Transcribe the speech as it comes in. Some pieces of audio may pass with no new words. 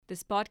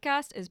This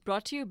podcast is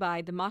brought to you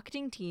by the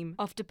marketing team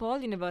of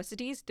DePaul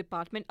University's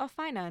Department of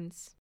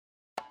Finance.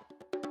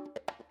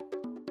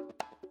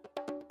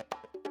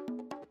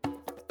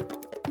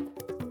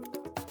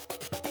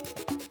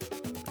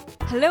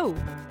 Hello,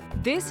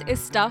 this is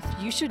Stuff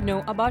You Should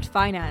Know About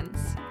Finance,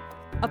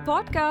 a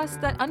podcast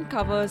that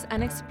uncovers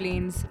and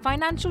explains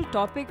financial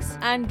topics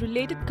and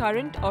related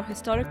current or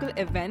historical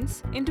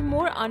events into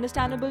more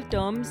understandable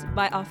terms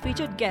by our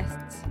featured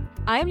guests.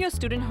 I am your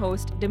student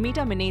host,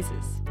 Damita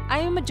Menezes. I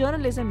am a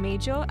journalism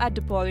major at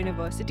DePaul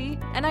University,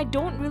 and I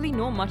don't really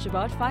know much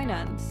about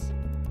finance.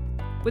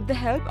 With the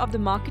help of the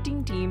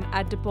marketing team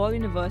at DePaul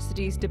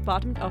University's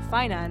Department of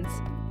Finance,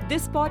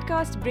 this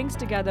podcast brings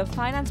together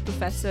finance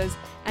professors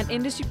and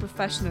industry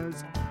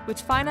professionals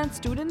with finance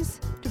students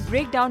to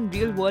break down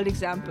real-world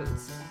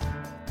examples.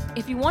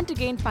 If you want to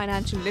gain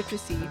financial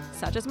literacy,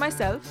 such as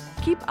myself,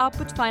 keep up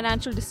with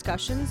financial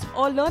discussions,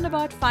 or learn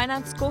about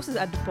finance courses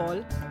at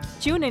DePaul,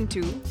 tune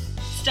into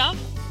Stuff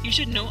You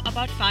Should Know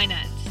About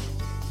Finance.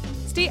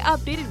 Stay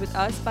updated with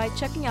us by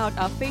checking out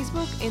our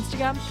Facebook,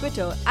 Instagram,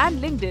 Twitter,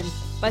 and LinkedIn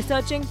by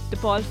searching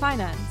DePaul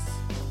Finance.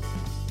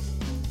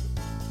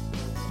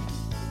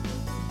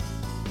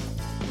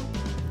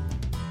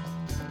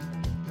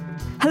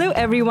 Hello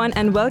everyone,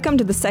 and welcome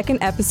to the second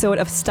episode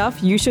of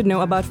Stuff You Should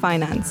Know About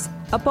Finance,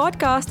 a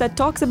podcast that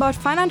talks about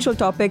financial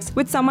topics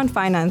with someone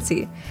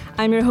financy.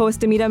 I'm your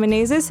host, Damita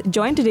Menezes,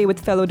 joined today with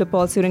fellow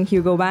DePaul student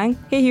Hugo Wang.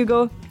 Hey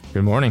Hugo.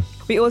 Good morning.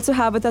 We also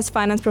have with us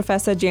finance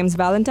professor James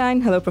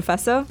Valentine. Hello,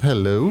 Professor.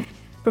 Hello.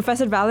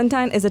 Professor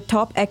Valentine is a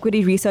top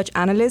equity research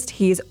analyst.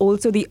 He is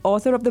also the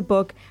author of the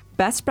book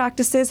Best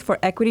Practices for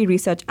Equity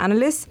Research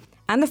Analysts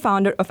and the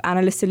founder of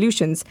Analyst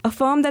Solutions, a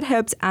firm that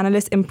helps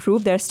analysts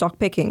improve their stock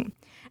picking.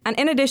 And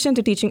in addition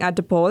to teaching at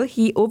DePaul,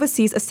 he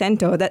oversees a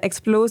center that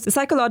explores the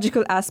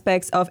psychological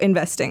aspects of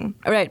investing.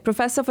 All right,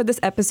 Professor, for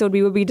this episode,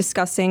 we will be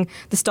discussing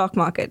the stock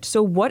market.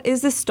 So what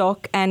is the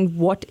stock and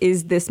what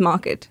is this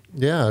market?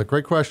 Yeah,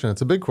 great question.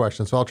 It's a big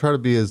question, so I'll try to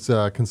be as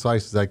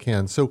concise as I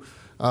can. So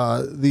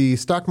the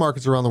stock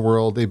markets around the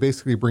world, they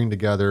basically bring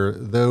together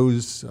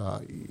those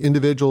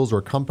individuals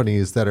or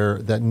companies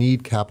that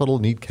need capital,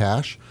 need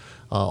cash,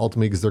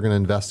 ultimately because they're going to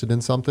invest it in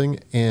something,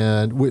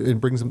 and it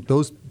brings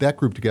that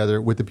group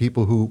together with the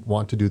people who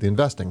want to do the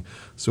investing.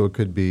 So it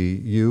could be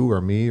you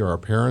or me or our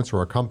parents or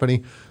our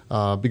company,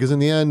 because in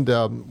the end,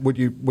 what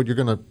you're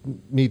going to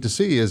need to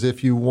see is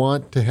if you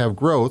want to have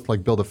growth,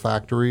 like build a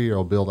factory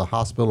or build a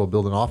hospital or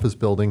build an office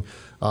building,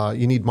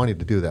 you need money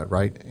to do that,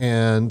 right?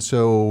 And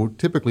so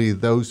typically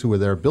those who are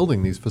there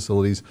building these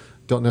facilities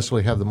don't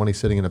necessarily have the money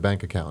sitting in a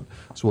bank account.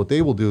 So what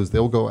they will do is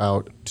they'll go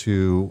out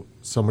to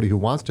somebody who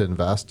wants to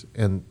invest,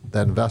 and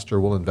that investor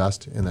will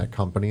invest in that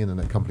company, and then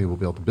that company will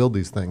be able to build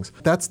these things.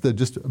 That's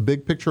just a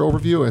big picture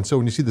overview. And so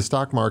when you see the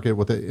stock market,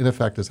 what in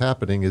effect is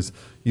happening is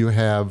you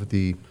have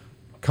the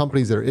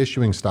companies that are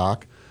issuing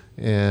stock,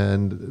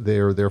 and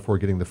they're therefore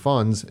getting the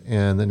funds,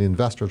 and then the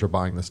investors are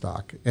buying the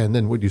stock. And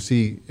then what you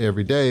see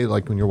every day,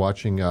 like when you're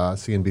watching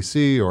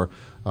CNBC or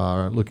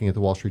looking at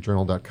the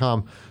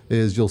WallStreetJournal.com,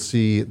 is you'll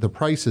see the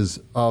prices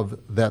of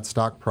that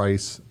stock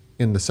price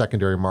in the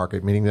secondary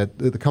market, meaning that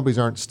the companies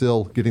aren't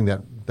still getting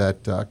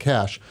that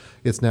cash.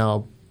 It's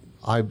now,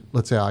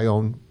 let's say I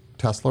own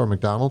Tesla or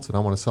McDonald's, and I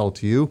want to sell it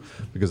to you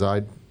because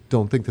I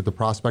don't think that the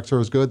prospects are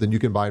as good, then you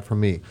can buy it from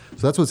me.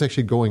 So that's what's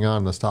actually going on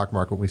in the stock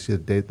market when we see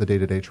the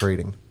day-to-day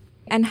trading.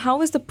 And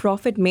how is the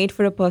profit made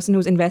for a person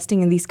who's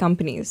investing in these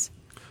companies?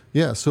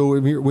 Yeah, so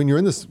when you're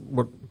in this,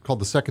 what called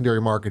the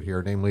secondary market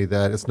here, namely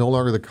that it's no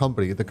longer the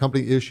company. The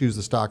company issues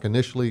the stock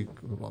initially,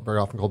 very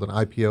often called an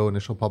IPO,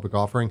 initial public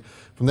offering.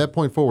 From that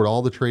point forward,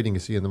 all the trading you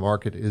see in the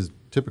market is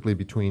typically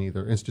between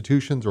either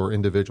institutions or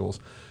individuals.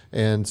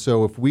 And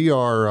so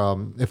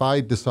if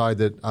I decide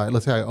that,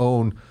 let's say I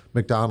own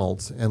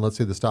McDonald's, and let's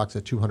say the stock's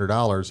at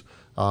 $200,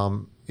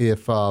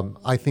 if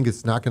I think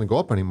it's not going to go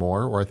up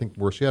anymore, or I think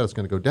worse yet, it's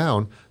going to go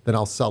down, then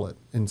I'll sell it.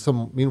 And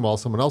meanwhile,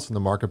 someone else in the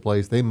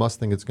marketplace, they must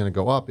think it's going to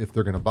go up if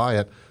they're going to buy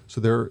it.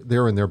 So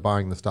they're in there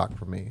buying the stock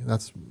from me. And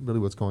that's really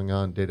what's going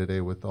on day to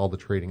day with all the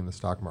trading in the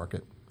stock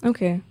market.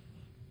 Okay.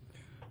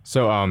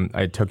 So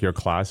I took your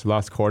class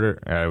last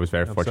quarter. I was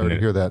very fortunate. Sorry to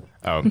hear that.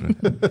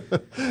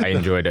 I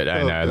enjoyed it,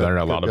 and I learned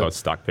a lot about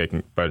stock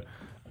picking. But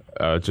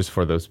just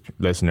for those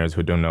listeners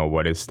who don't know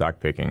what is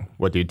stock picking,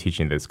 what do you teach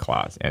in this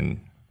class,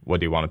 and what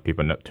do you want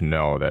people to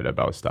know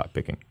about stock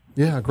picking?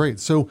 Yeah, great.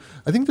 So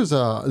I think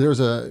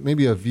there's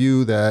maybe a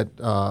view that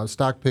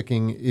stock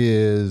picking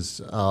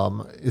is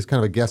kind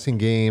of a guessing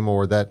game,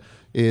 or that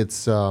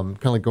it's kind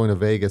of like going to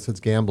Vegas. It's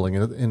gambling,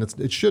 and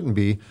it shouldn't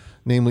be.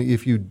 Namely,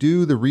 if you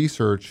do the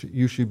research,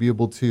 you should be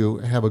able to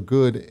have a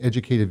good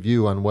educated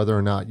view on whether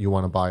or not you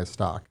want to buy a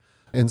stock.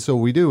 And so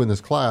what we do in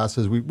this class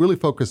is we really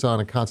focus on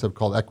a concept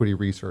called equity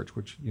research,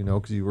 which you know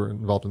because you were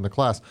involved in the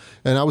class.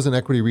 And I was an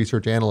equity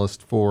research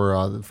analyst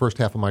for the first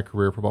half of my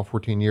career for about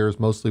 14 years,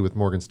 mostly with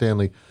Morgan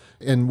Stanley.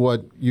 And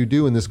what you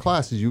do in this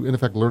class is you, in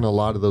effect, learn a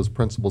lot of those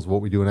principles of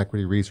what we do in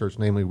equity research.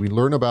 Namely, we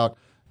learn about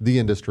the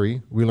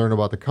industry, we learn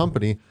about the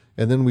company,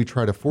 and then we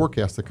try to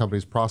forecast the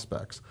company's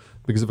prospects.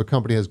 Because if a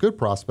company has good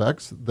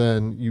prospects,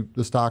 then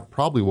the stock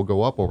probably will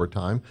go up over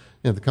time.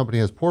 And if the company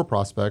has poor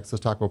prospects, the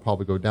stock will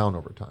probably go down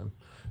over time.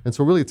 And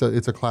so really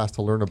it's a class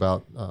to learn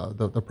about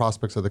the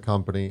prospects of the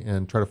company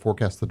and try to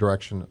forecast the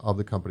direction of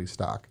the company's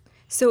stock.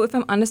 So if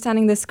I'm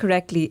understanding this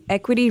correctly,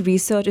 equity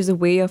research is a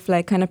way of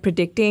like kind of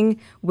predicting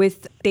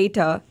with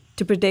data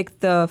to predict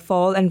the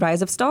fall and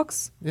rise of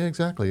stocks? Yeah,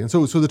 exactly. And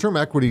so the term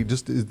equity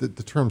just is the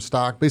term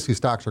stock. Basically,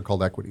 stocks are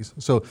called equities.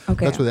 So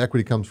that's where the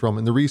equity comes from.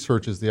 And the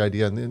research is the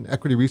idea. And then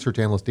equity research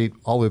analysts date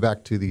all the way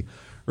back to the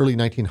early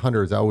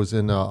 1900s. I was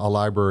in a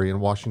library in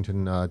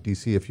Washington,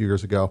 D.C. a few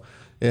years ago,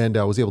 and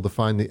I was able to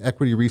find the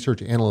equity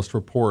research analyst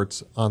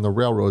reports on the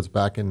railroads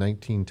back in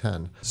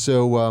 1910.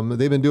 So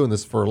they've been doing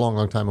this for a long,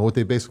 long time. And what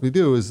they basically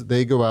do is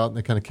they go out and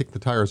they kind of kick the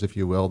tires, if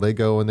you will. They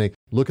go and they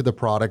look at the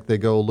product. They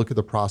go look at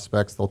the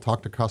prospects. They'll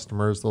talk to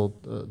customers.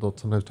 They'll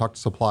sometimes talk to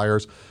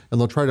suppliers,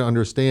 and they'll try to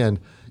understand,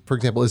 for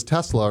example, is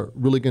Tesla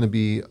really going to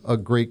be a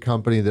great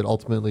company that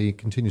ultimately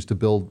continues to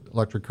build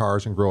electric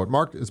cars and grow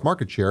its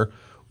market share?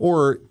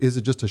 Or is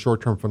it just a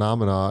short-term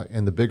phenomena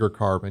and the bigger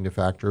car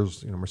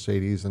manufacturers,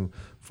 Mercedes and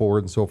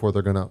Ford and so forth,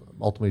 are going to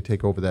ultimately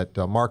take over that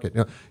market?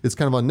 It's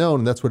kind of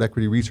unknown, and that's what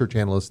equity research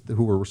analysts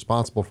who are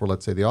responsible for,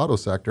 let's say, the auto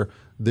sector,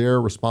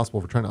 they're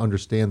responsible for trying to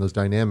understand those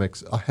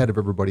dynamics ahead of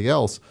everybody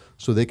else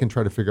so they can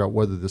try to figure out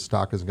whether the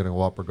stock is going to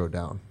go up or go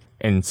down.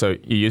 And so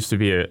you used to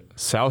be a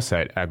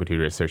sell-side equity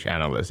research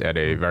analyst at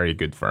a very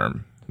good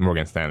firm,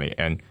 Morgan Stanley.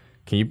 And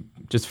can you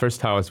just first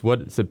tell us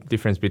what's the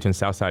difference between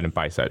sell side and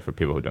buy side for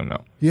people who don't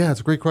know? Yeah, it's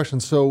a great question.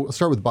 So I'll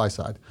start with buy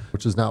side,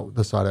 which is not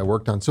the side I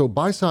worked on. So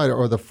buy side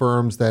are the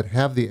firms that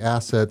have the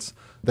assets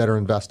that are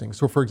investing.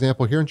 So for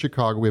example, here in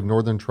Chicago, we have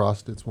Northern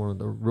Trust. It's one of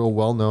the real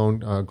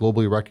well-known,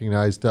 globally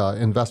recognized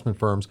investment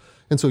firms.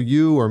 And so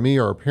you or me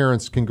or our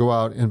parents can go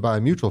out and buy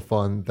a mutual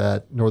fund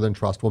that Northern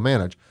Trust will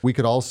manage. We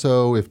could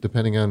also, if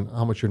depending on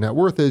how much your net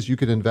worth is, you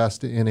could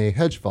invest in a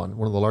hedge fund.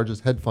 One of the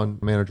largest hedge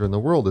fund manager in the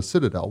world is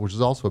Citadel, which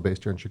is also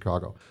based here in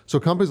Chicago. So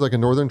companies like a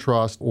Northern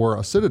Trust or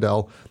a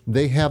Citadel,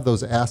 they have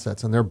those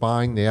assets and they're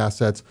buying the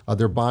assets,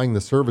 they're buying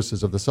the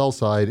services of the sell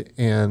side,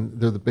 and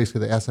they're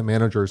basically the asset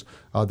managers,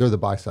 they're the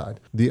buy side.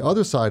 The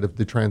other side of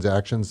the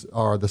transactions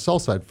are the sell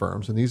side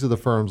firms, and these are the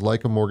firms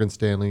like a Morgan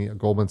Stanley, a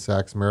Goldman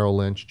Sachs, Merrill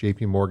Lynch,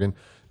 JP Morgan.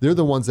 They're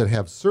the ones that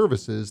have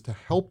services to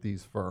help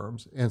these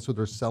firms, and so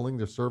they're selling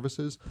their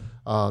services.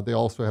 They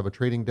also have a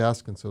trading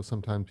desk, and so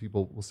sometimes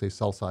people will say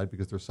sell side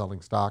because they're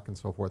selling stock and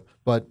so forth.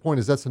 But point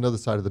is, that's another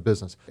side of the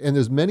business. And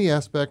there's many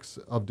aspects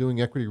of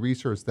doing equity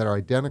research that are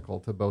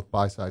identical to both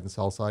buy side and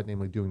sell side,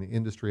 namely doing the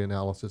industry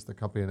analysis, the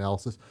company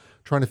analysis,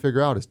 trying to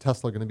figure out, is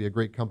Tesla going to be a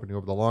great company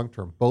over the long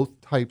term? Both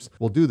types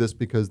will do this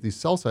because these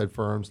sell side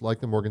firms, like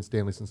the Morgan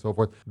Stanleys and so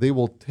forth, they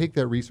will take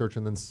that research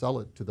and then sell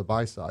it to the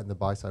buy side, and the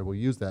buy side will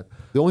use that.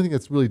 The only thing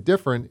that's really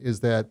different is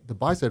that the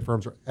buy-side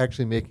firms are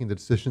actually making the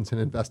decisions and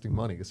investing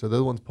money. So they're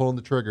the ones pulling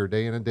the trigger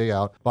day in and day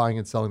out, buying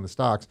and selling the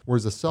stocks,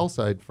 whereas the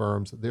sell-side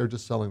firms, they're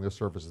just selling their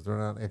services. They're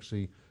not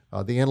actually,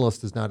 the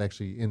analyst is not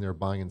actually in there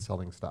buying and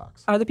selling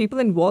stocks. Are the people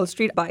in Wall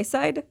Street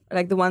buy-side?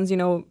 Like the ones,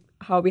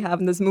 how we have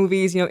in those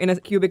movies, in a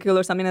cubicle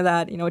or something like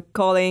that,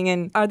 calling,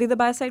 and are they the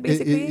buy-side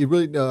basically? It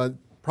really...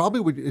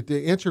 Probably would,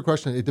 to answer your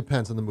question, it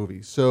depends on the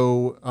movie.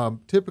 So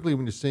typically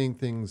when you're seeing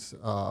things,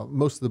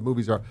 most of the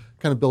movies are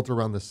kind of built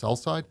around the sell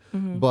side.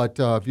 Mm-hmm. But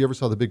if you ever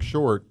saw The Big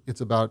Short,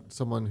 it's about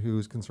someone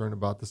who's concerned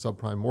about the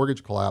subprime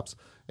mortgage collapse,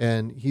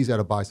 and he's at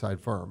a buy side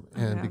firm,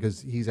 and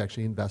because he's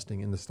actually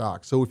investing in the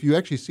stock. So if you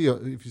actually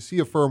see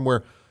a firm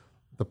where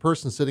the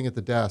person sitting at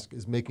the desk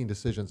is making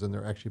decisions and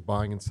they're actually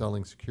buying and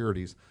selling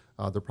securities,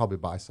 they're probably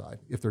buy side.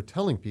 If they're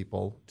telling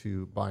people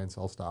to buy and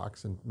sell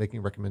stocks and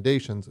making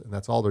recommendations, and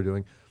that's all they're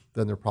doing,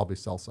 then they're probably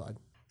sell side.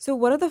 So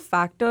what are the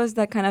factors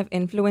that kind of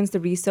influence the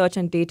research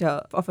and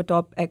data of a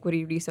top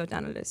equity research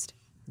analyst?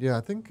 Yeah,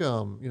 I think,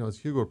 as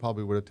Hugo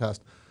probably would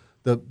attest,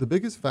 the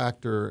biggest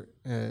factor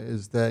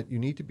is that you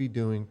need to be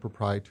doing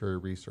proprietary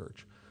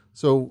research.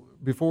 So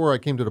before I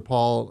came to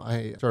DePaul,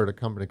 I started a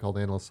company called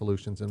Analyst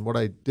Solutions. And what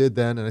I did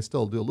then, and I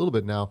still do a little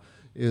bit now,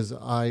 is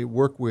I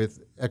work with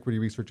equity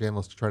research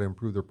analysts to try to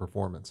improve their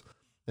performance.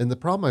 And the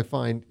problem I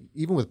find,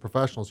 even with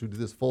professionals who do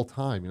this full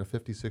time,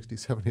 50, 60,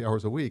 70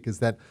 hours a week, is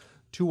that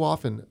too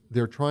often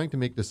they're trying to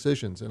make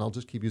decisions, and I'll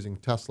just keep using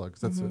Tesla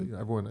because that's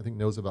everyone I think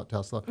knows about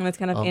Tesla. And it's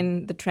kind of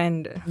in the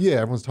trend. Yeah,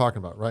 everyone's talking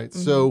about it, right? Mm-hmm.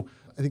 So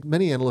I think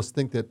many analysts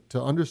think that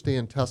to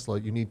understand Tesla,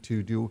 you need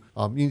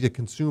to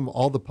consume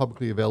all the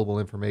publicly available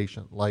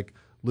information, like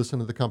listen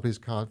to the company's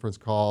conference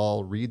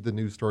call, read the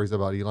news stories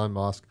about Elon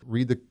Musk,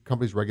 read the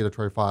company's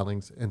regulatory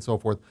filings, and so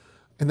forth.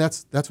 And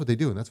that's what they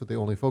do, and that's what they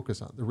only focus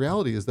on. The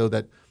reality is, though,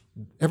 that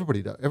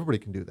everybody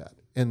can do that,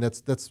 and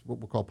that's what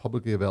we'll call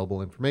publicly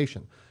available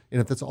information. And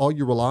if that's all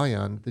you rely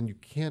on, then you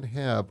can't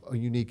have a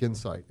unique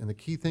insight. And the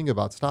key thing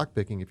about stock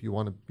picking, if you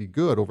want to be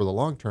good over the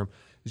long term,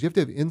 is you have to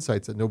have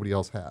insights that nobody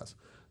else has.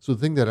 So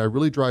the thing that I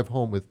really drive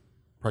home with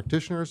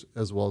practitioners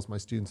as well as my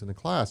students in the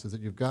class is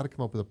that you've got to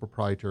come up with a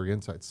proprietary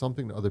insight,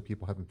 something that other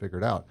people haven't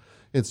figured out.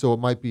 And so it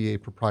might be a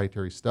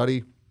proprietary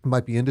study. It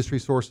might be industry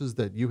sources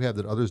that you have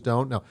that others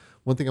don't. Now,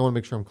 one thing I want to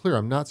make sure I'm clear,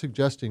 I'm not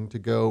suggesting to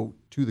go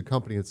to the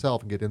company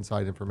itself and get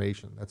inside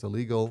information. That's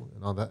illegal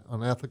and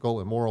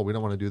unethical, immoral. We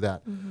don't want to do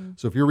that.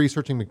 So if you're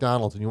researching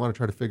McDonald's and you want to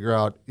try to figure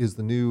out, is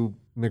the new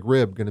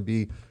McRib going to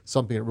be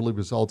something that really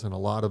results in a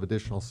lot of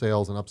additional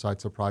sales and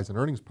upside surprise and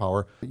earnings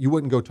power, you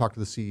wouldn't go talk to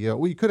the CEO.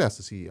 Well, you could ask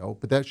the CEO,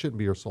 but that shouldn't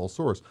be your sole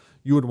source.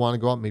 You would want to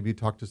go out and maybe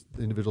talk to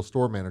individual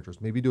store managers,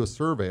 maybe do a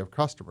survey of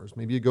customers,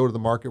 maybe you go to the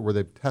market where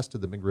they've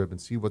tested the McRib and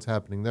see what's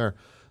happening there.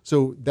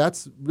 So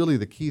that's really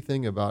the key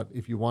thing about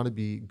if you want to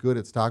be good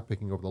at stock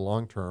picking over the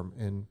long term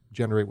and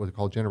generate what they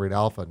call generate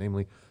alpha,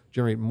 namely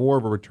generate more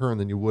of a return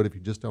than you would if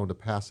you just owned a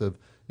passive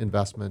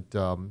investment.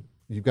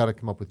 You've got to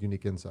come up with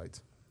unique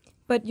insights.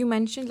 But you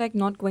mentioned like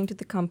not going to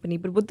the company,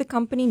 but would the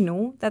company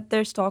know that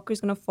their stock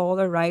is going to fall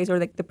or rise, or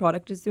like the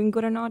product is doing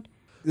good or not?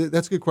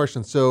 That's a good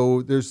question.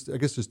 So there's a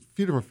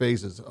few different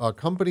phases.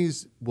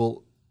 Companies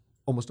will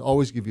almost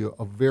always give you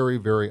a very,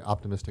 very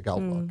optimistic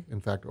outlook.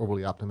 In fact,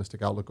 overly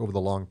optimistic outlook over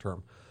the long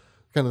term.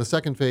 Kind of the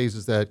second phase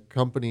is that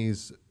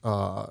companies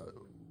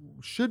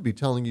should be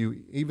telling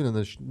you, even in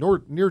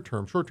the near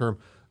term, short term,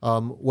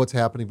 what's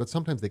happening, but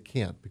sometimes they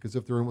can't, because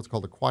if they're in what's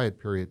called a quiet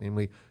period,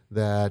 namely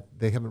that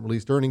they haven't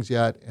released earnings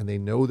yet and they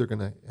know they're going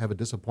to have a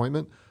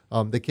disappointment,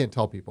 they can't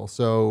tell people.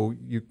 So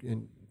you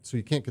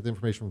can't get the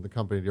information from the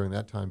company during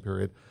that time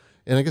period.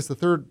 And I guess the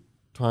third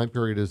time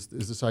period is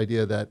this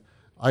idea that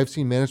I've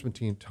seen management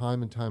team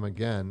time and time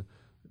again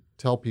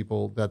tell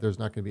people that there's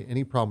not going to be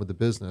any problem with the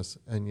business,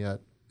 and yet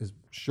as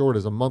short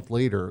as a month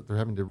later, they're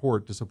having to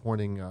report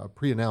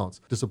pre-announce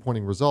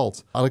disappointing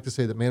results. I like to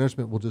say that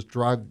management will just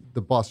drive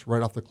the bus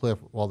right off the cliff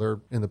while they're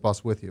in the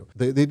bus with you.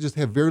 They just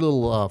have very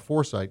little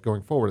foresight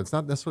going forward. It's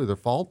not necessarily their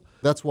fault.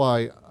 That's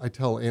why I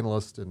tell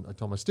analysts and I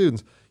tell my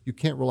students, you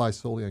can't rely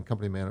solely on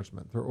company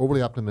management. They're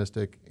overly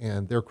optimistic,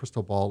 and their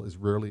crystal ball is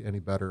rarely any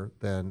better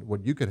than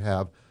what you could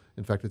have.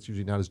 In fact, it's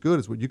usually not as good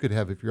as what you could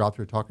have if you're out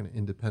there talking to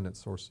independent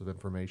sources of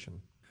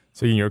information.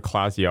 So in your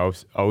class, you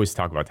always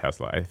talk about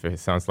Tesla. It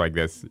sounds like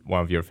that's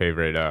one of your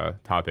favorite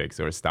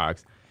topics or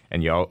stocks.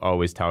 And you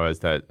always tell us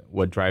that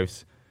what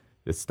drives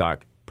the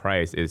stock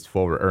price is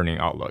forward earning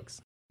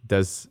outlooks.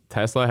 Does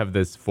Tesla have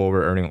this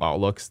forward earning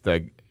outlooks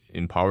that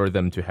empower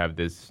them to have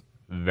this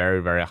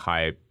very, very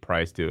high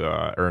price to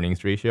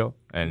earnings ratio,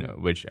 and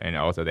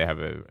also they have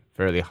a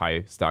fairly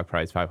high stock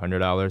price,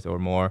 $500 or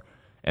more,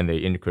 and they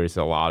increase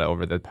a lot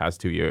over the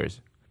past 2 years?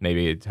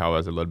 Maybe tell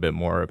us a little bit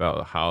more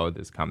about how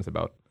this comes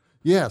about.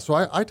 Yeah, so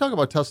I talk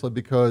about Tesla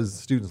because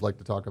students like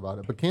to talk about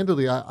it. But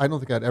candidly, I don't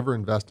think I'd ever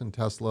invest in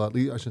Tesla. At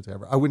least I shouldn't say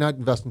ever. I would not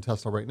invest in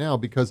Tesla right now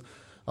because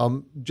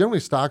generally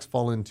stocks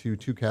fall into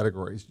two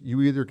categories.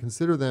 You either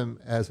consider them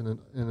as an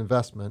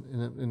investment,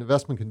 and an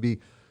investment can be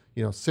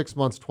 6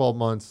 months, 12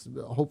 months,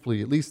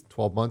 hopefully at least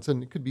 12 months,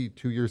 and it could be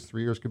 2 years,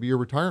 3 years, it could be your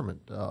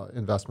retirement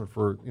investment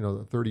for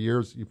 30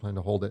 years you plan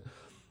to hold it.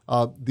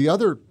 The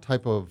other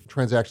type of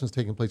transactions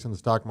taking place in the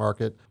stock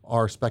market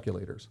are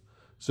speculators.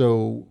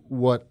 So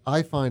what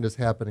I find is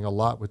happening a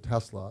lot with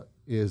Tesla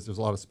is there's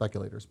a lot of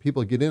speculators.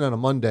 People get in on a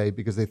Monday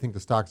because they think the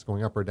stock's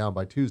going up or down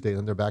by Tuesday,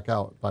 and they're back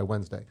out by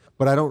Wednesday.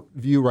 But I don't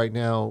view right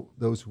now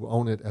those who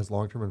own it as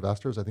long-term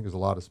investors. I think there's a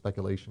lot of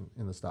speculation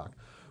in the stock.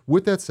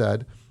 With that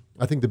said,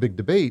 I think the big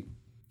debate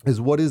is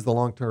what is the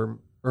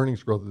long-term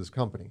earnings growth of this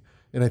company?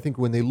 And I think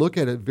when they look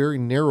at it very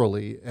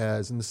narrowly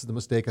and this is the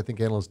mistake I think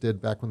analysts did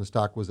back when the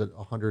stock was at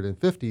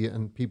 150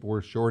 and people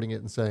were shorting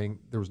it and saying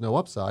there was no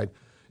upside,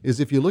 is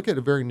if you look at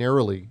it very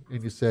narrowly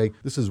and you say,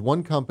 this is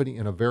one company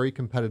in a very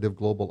competitive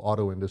global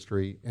auto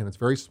industry and it's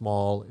very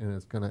small and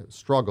it's going to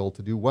struggle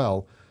to do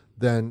well,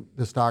 then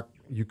the stock,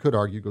 you could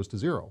argue, goes to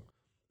zero.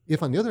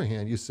 If on the other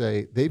hand, you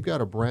say they've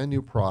got a brand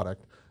new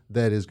product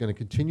that is going to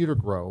continue to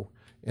grow,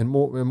 and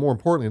more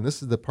importantly, and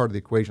this is the part of the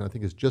equation I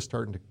think is just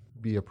starting to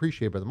be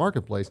appreciated by the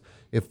marketplace,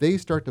 if they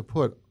start to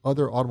put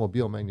other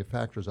automobile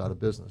manufacturers out of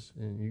business,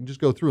 and you can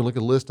just go through and look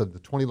at a list of the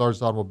 20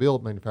 largest automobile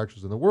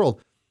manufacturers in the world.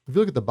 If you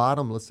look at the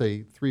bottom, let's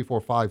say 3, 4,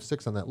 5,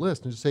 6 on that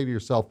list, and just say to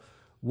yourself,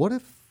 what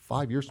if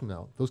 5 years from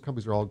now, those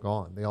companies are all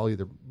gone? They all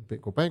either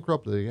go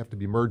bankrupt or they have to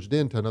be merged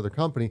into another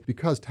company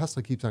because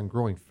Tesla keeps on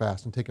growing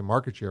fast and taking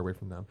market share away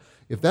from them.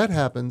 If that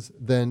happens,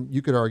 then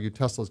you could argue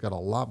Tesla's got a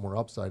lot more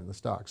upside in the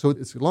stock. So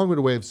it's a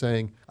long-winded way of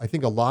saying, I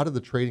think a lot of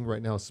the trading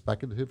right now is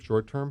speculative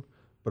short-term,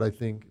 but I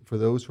think for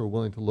those who are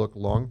willing to look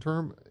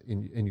long-term,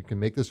 and you can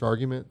make this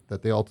argument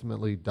that they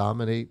ultimately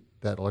dominate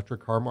that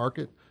electric car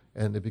market,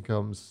 and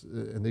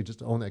they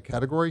just own that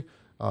category,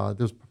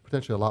 there's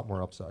potentially a lot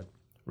more upside.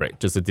 Right.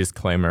 Just a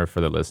disclaimer for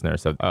the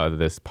listeners of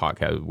this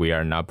podcast. We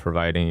are not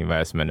providing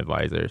investment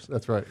advisors.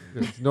 That's right.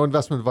 There's no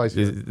investment advice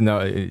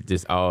here.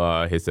 Just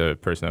all his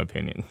personal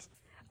opinions.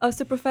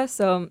 So,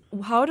 Professor,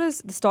 how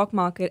does the stock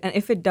market, and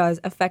if it does,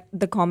 affect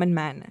the common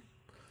man?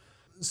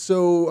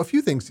 So a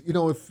few things.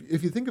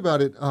 If you think about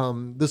it,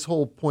 this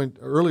whole point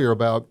earlier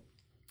about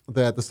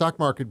that the stock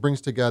market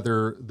brings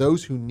together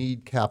those who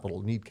need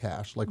capital, need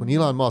cash. Like when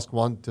Elon Musk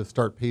wanted to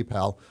start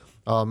PayPal,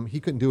 He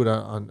couldn't do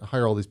it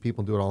hire all these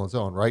people and do it all on his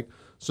own, right?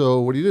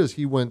 So what he did is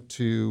he went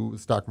to the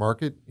stock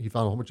market. He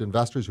found a whole bunch of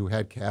investors who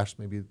had cash.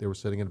 Maybe they were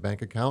sitting in a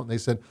bank account, and they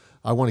said,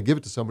 I want to give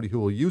it to somebody who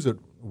will use it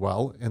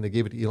well. And they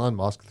gave it to Elon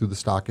Musk through the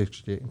stock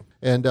exchange.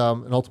 And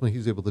ultimately, he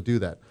was able to do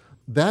that.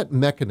 That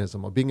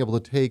mechanism of being able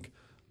to take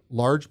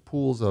large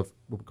pools of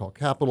what we call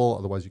capital,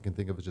 otherwise you can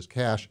think of it as just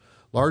cash,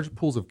 large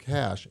pools of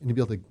cash, and to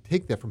be able to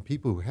take that from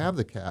people who have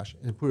the cash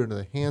and put it into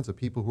the hands of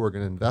people who are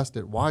going to invest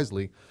it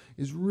wisely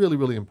is really,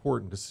 really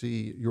important to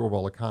see your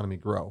overall economy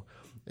grow.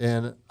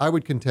 And I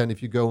would contend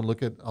if you go and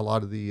look at a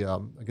lot of the,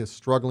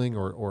 struggling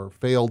or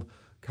failed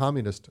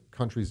communist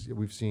countries that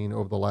we've seen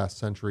over the last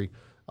century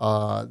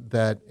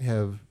that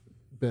have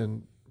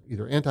been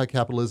either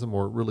anti-capitalism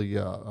or really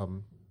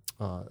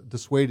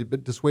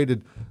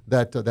dissuaded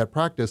that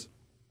practice,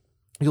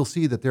 you'll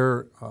see that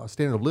their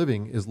standard of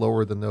living is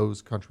lower than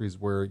those countries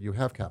where you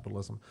have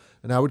capitalism.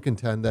 And I would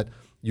contend that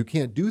you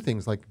can't do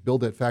things like build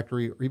that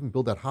factory or even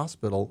build that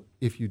hospital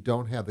if you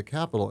don't have the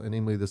capital, and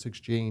namely this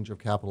exchange of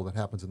capital that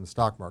happens in the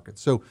stock market.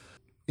 So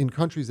in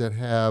countries that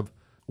have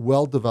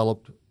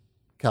well-developed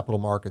capital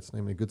markets,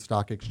 namely good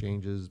stock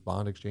exchanges,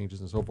 bond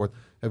exchanges, and so forth,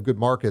 have good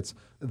markets,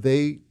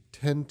 they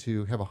tend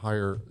to have a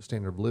higher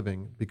standard of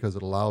living because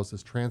it allows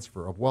this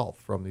transfer of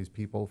wealth from these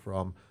people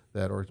from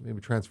that, or maybe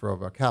transfer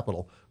of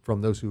capital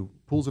from those who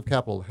pools of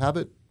capital have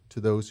it to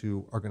those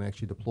who are going to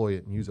actually deploy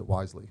it and use it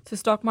wisely. So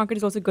stock market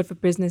is also good for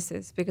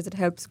businesses because it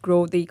helps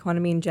grow the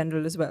economy in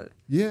general as well.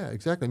 Yeah,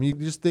 exactly. I mean,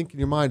 you just think in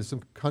your mind of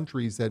some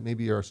countries that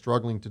maybe are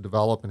struggling to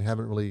develop and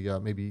haven't really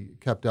maybe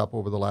kept up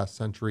over the last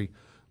century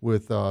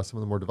with some of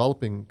the more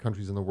developing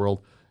countries in the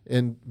world.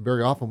 And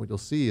very often what you'll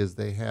see is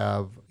they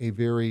have a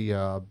very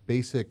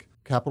basic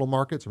capital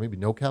markets or maybe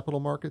no capital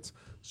markets.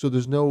 So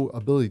there's no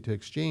ability to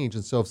exchange.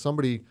 And so if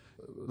somebody,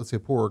 let's say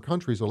poorer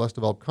countries or less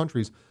developed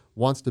countries,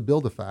 wants to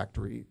build a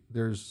factory,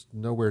 there's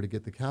nowhere to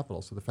get the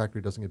capital. So the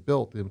factory doesn't get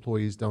built. The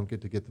employees don't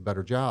get to get the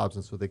better jobs.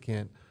 And so they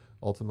can't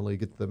ultimately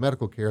get the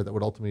medical care that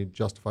would ultimately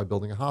justify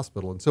building a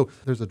hospital. And so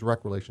there's a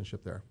direct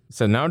relationship there.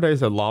 So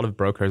nowadays, a lot of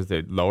brokers,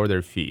 they lower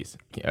their fees.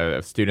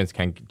 Students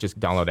can just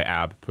download the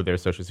app, put their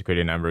social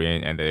security number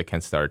in, and they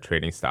can start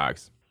trading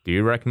stocks. Do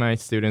you recommend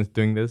students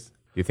doing this?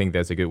 Do you think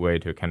that's a good way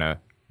to kind of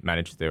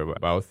manage their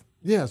wealth?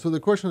 Yeah, so the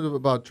question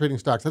about trading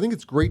stocks, I think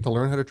it's great to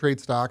learn how to trade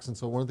stocks. And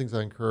so one of the things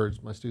I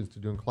encourage my students to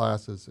do in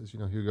class is, as you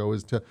know, Hugo,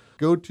 is to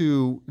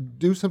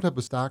do some type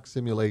of stock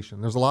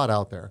simulation. There's a lot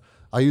out there.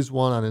 I use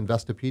one on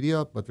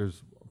Investopedia, but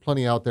there's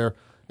plenty out there.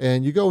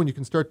 And you go and you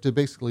can start to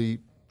basically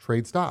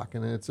trade stock.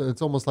 And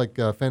it's almost like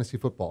fantasy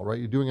football, right?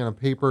 You're doing it on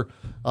paper,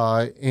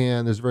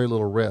 and there's very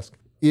little risk.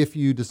 If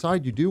you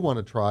decide you do want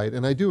to try it,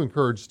 and I do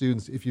encourage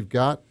students, if you've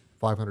got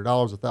 $500,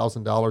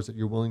 $1,000 that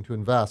you're willing to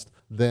invest,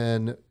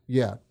 then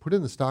yeah, put it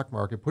in the stock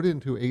market, put it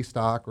into a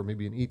stock or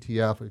maybe an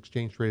ETF,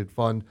 exchange traded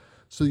fund,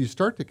 so you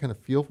start to kind of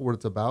feel for what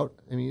it's about.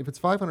 I mean, if it's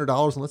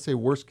 $500 and let's say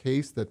worst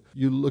case that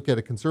you look at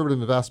a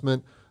conservative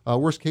investment,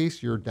 worst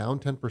case you're down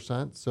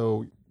 10%,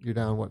 so you're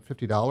down,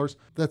 $50?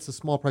 That's a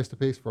small price to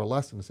pay for a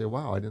lesson to say,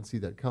 wow, I didn't see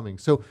that coming.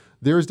 So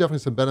there is definitely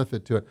some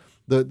benefit to it.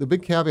 The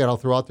big caveat I'll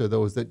throw out there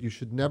though is that you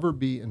should never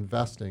be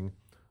investing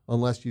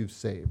unless you've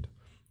saved.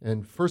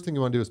 And first thing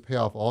you want to do is pay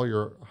off all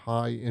your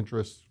high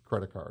interest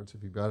credit cards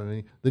if you've got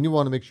any. Then you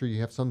want to make sure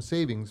you have some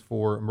savings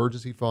for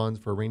emergency funds,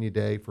 for a rainy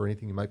day, for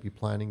anything you might be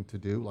planning to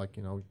do, like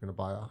you're going to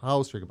buy a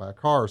house or you're going to buy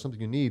a car or something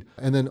you need.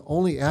 And then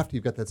only after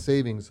you've got that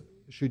savings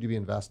should you be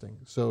investing.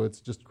 So it's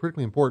just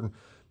critically important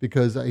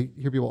because I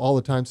hear people all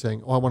the time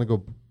saying, oh, I want to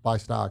go buy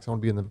stocks. I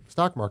want to be in the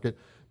stock market.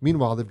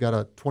 Meanwhile, they've got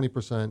a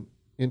 20%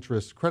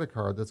 interest credit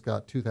card that's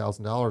got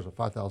 $2,000 or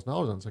 $5,000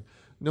 on it. It's like,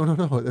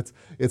 no.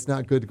 It's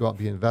not good to go out and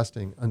be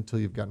investing until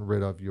you've gotten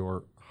rid of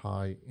your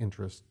high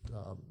interest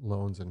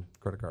loans and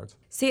credit cards.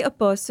 Say a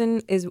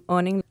person is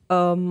earning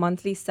a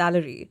monthly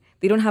salary.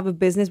 They don't have a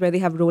business where they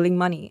have rolling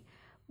money.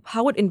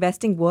 How would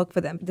investing work for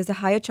them? There's a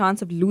higher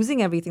chance of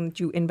losing everything that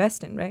you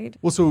invest in, right?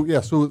 Well, so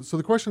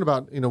the question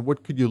about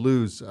what could you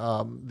lose?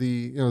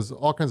 There's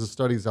all kinds of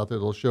studies out there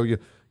that'll show you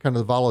kind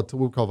of the what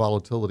we call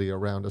volatility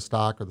around a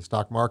stock or the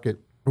stock market.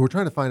 And we're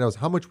trying to find out is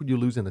how much would you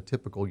lose in a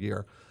typical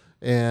year.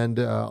 And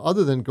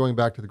other than going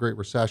back to the Great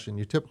Recession,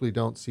 you typically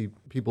don't see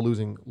people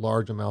losing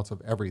large amounts of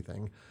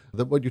everything.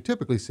 What you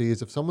typically see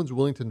is if someone's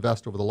willing to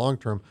invest over the long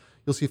term,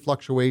 you'll see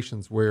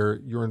fluctuations where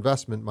your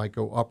investment might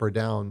go up or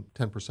down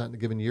 10% in a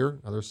given year.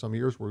 Now, there's some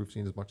years where we've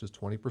seen as much as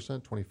 20%,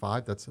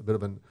 25%. That's a bit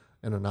of an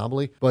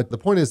anomaly. But the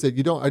point is that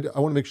I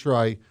want to make sure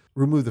I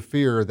remove the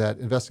fear that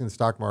investing in the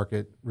stock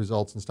market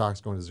results in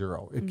stocks going to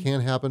zero. It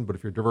can happen, but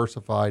if you're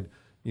diversified,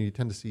 you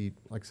tend to see,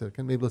 like I said,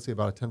 maybe let's say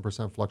about a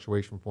 10%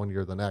 fluctuation from one year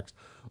to the next.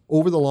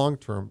 Over the long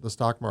term, the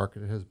stock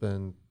market has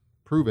been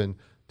proven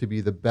to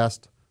be the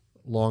best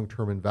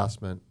long-term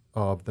investment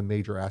of the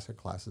major asset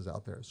classes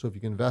out there. So if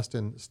you can invest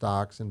in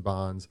stocks and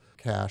bonds,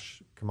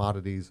 cash,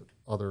 commodities,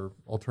 other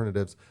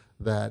alternatives,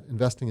 that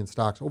investing in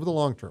stocks over the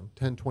long term,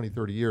 10, 20,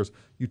 30 years,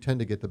 you tend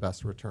to get the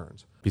best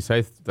returns.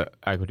 Besides the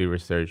equity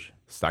research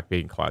stock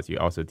picking class, you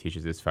also teach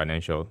this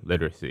financial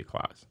literacy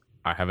class.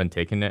 I haven't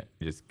taken it.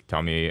 Just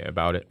tell me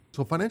about it.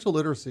 So financial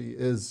literacy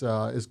is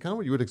kind of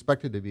what you would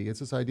expect it to be.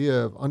 It's this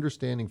idea of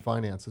understanding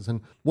finances.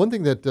 And one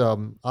thing that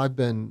I've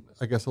been,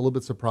 I guess, a little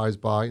bit surprised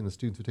by, and the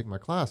students who take my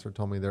class are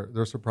telling me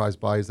they're surprised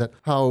by, is that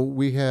how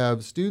we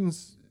have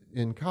students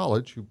in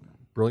college,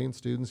 brilliant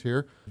students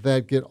here,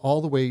 that get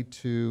all the way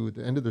to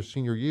the end of their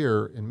senior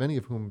year, and many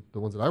of whom, the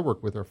ones that I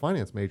work with, are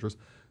finance majors,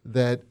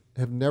 that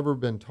have never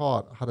been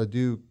taught how to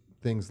do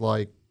things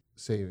like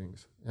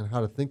savings and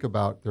how to think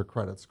about their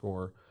credit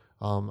score,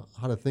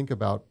 how to think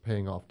about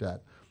paying off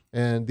debt.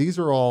 And these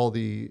are all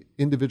the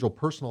individual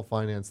personal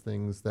finance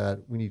things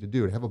that we need to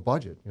do to have a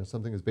budget,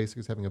 something as basic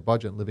as having a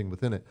budget and living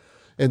within it.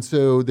 And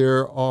so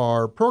there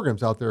are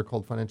programs out there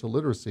called financial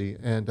literacy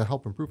and to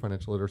help improve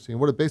financial literacy. And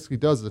what it basically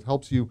does is it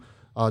helps you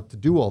to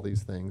do all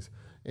these things.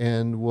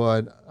 And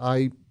what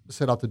I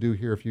set out to do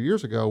here a few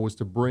years ago was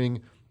to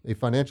bring a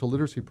financial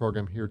literacy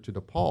program here to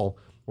DePaul,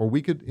 where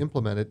we could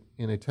implement it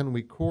in a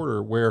 10-week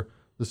quarter where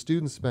the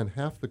students spend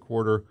half the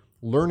quarter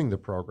learning the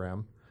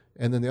program,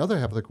 and then the other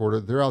half of the quarter,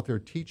 they're out there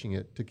teaching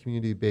it to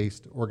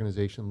community-based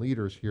organization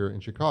leaders here in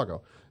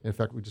Chicago. In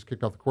fact, we just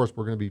kicked off the course.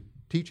 We're going to be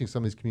teaching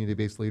some of these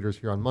community-based leaders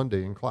here on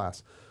Monday in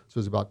class.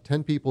 So there's about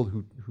 10 people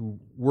who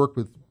work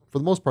with, for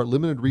the most part,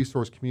 limited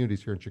resource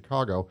communities here in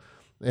Chicago.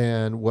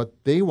 And what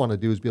they want to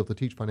do is be able to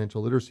teach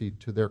financial literacy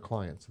to their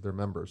clients, their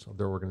members of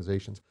their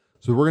organizations.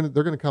 So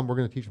they're going to come, we're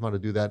going to teach them how to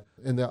do that.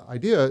 And the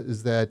idea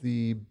is that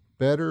the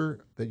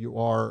better that you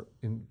are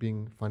in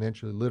being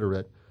financially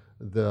literate,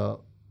 the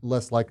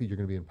less likely you're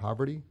going to be in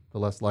poverty, the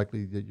less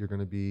likely that you're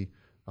going to be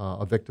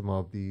a victim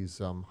of these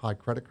high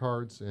credit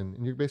cards, and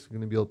you're basically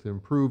going to be able to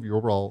improve your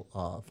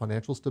overall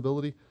financial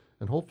stability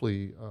and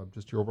hopefully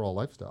just your overall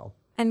lifestyle.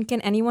 And can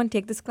anyone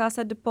take this class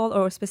at DePaul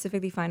or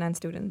specifically finance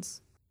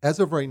students? As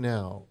of right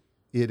now,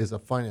 it is a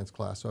finance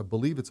class, so I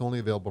believe it's only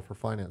available for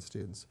finance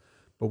students.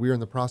 But we are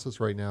in the process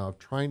right now of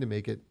trying to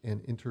make it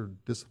an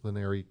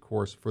interdisciplinary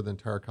course for the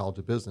entire College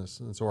of Business.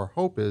 And so our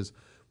hope is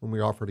when we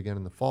offer it again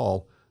in the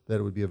fall, that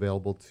it would be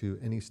available to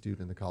any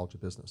student in the College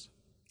of Business.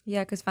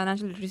 Yeah, because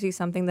financial literacy is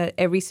something that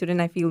every student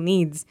I feel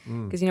needs.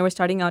 Because, we're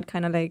starting out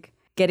kind of like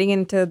getting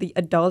into the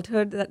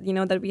adulthood that,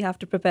 that we have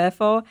to prepare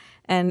for.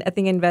 And I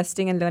think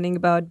investing and learning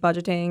about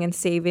budgeting and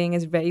saving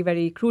is very,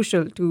 very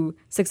crucial to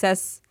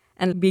success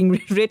and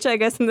being rich, I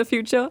guess, in the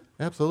future.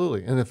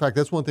 Absolutely. And in fact,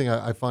 that's one thing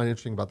I find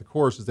interesting about the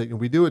course is that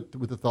we do it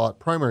with the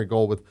primary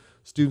goal with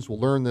students will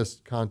learn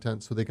this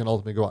content so they can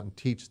ultimately go out and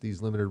teach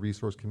these limited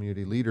resource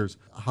community leaders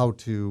how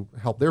to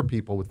help their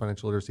people with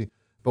financial literacy.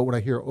 But what I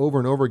hear over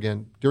and over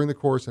again during the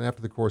course and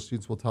after the course,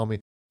 students will tell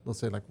me, they'll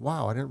say like,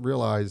 wow, I didn't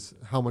realize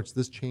how much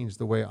this changed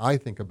the way I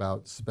think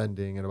about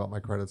spending and about my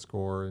credit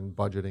score and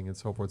budgeting and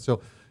so forth. So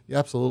yeah,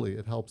 absolutely,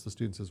 it helps the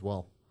students as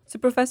well. So,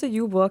 Professor,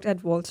 you worked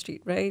at Wall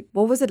Street, right?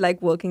 What was it like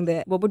working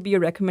there? What would be your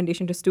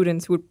recommendation to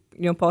students who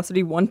would,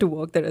 possibly want to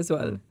work there as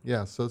well?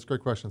 Yeah, so that's a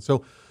great question.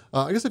 So,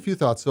 I guess a few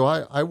thoughts. So,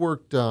 I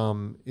worked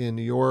in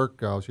New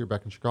York. I was here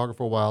back in Chicago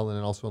for a while, and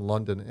then also in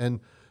London.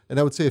 And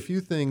I would say a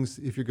few things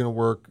if you're going to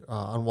work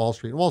on Wall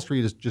Street. And Wall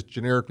Street is just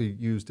generically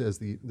used as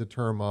the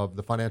term of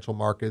the financial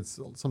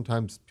markets.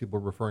 Sometimes people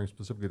are referring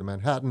specifically to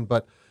Manhattan,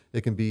 but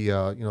it can be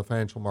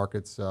financial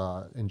markets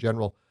in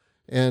general.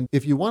 And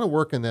if you want to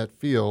work in that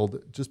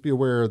field, just be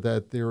aware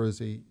that there is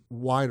a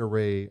wide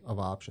array of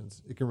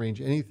options. It can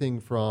range anything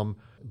from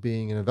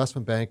being an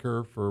investment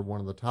banker for one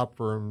of the top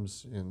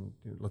firms in,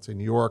 let's say,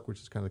 New York, which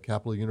is kind of the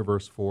capital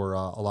universe for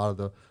a lot of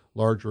the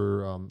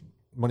larger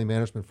money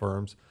management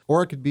firms,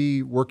 or it could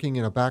be working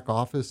in a back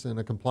office in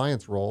a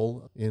compliance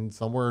role in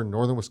somewhere in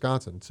northern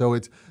Wisconsin. So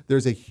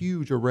there's a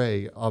huge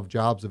array of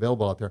jobs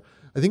available out there.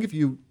 I think if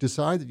you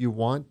decide that you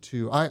want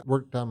to, I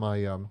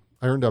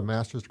earned a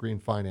master's degree in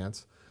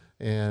finance.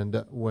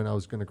 And when I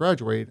was going to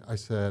graduate, I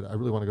said, I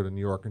really want to go to New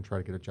York and try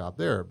to get a job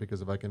there,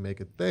 because if I can make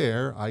it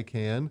there, I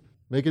can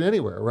make it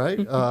anywhere,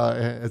 right?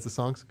 As the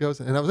song goes.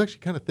 And I was actually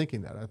kind of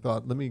thinking that. I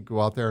thought, let me go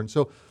out there. And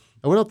so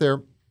I went out there.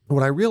 And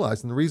what I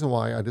realized, and the reason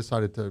why I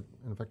decided to,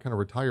 in fact, kind of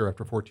retire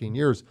after 14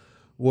 years,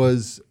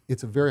 was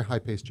it's a very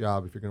high-paced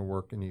job if you're going to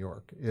work in New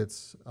York.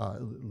 It's, at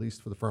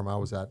least for the firm I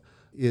was at,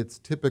 it's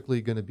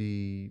typically going to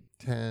be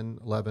 10,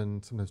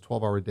 11, sometimes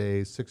 12-hour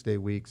days, 6-day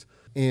weeks.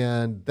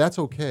 And that's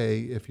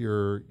okay if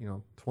you're,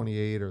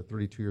 28 or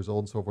 32 years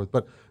old and so forth.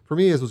 But for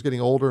me, as I was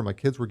getting older and my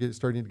kids were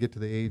starting to get to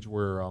the age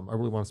where I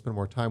really want to spend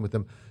more time with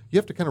them, you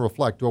have to kind of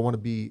reflect, do I want to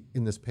be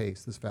in this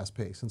pace, this fast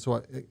pace? And so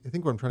I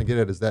think what I'm trying to get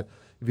at is that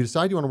if you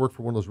decide you want to work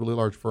for one of those really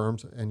large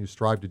firms and you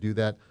strive to do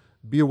that,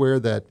 be aware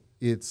that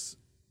it's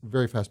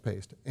very fast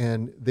paced,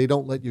 and they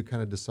don't let you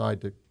kind of decide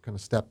to kind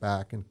of step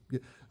back. And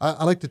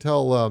I like to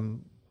tell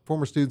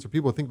former students or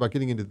people who think about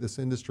getting into this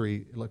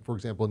industry, like for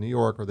example in New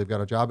York, or they've got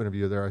a job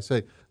interview there, I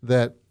say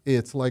that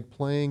it's like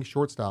playing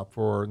shortstop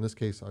for, in this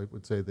case, I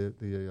would say the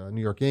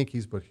New York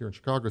Yankees, but here in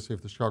Chicago, say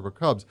for the Chicago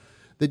Cubs,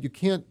 that you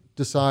can't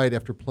decide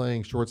after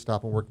playing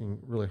shortstop and working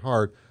really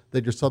hard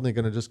that you're suddenly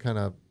going to just kind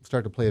of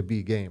start to play a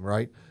B game,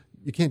 right?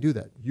 You can't do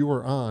that. You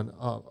are on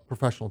a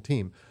professional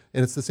team.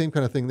 And it's the same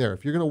kind of thing there.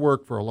 If you're going to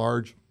work for a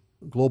large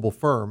global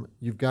firm,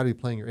 you've got to be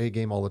playing your A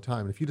game all the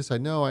time. And if you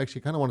decide, no, I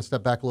actually kind of want to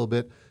step back a little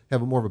bit,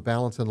 have more of a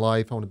balance in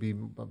life, I want to be,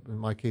 in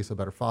my case, a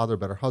better father, a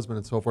better husband,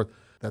 and so forth,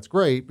 that's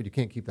great, but you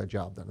can't keep that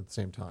job done at the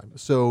same time.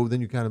 So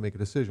then you kind of make a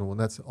decision. Well,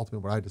 that's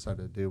ultimately what I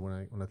decided to do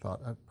when I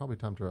thought, probably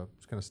time to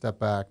just kind of step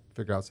back,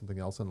 figure out something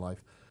else in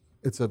life.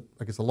 It's a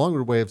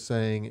longer way of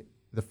saying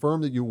the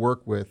firm that you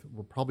work with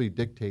will probably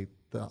dictate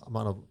the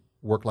amount of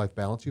work-life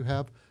balance you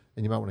have,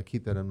 and you might want to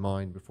keep that in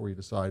mind before you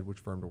decide which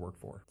firm to work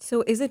for.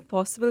 So is it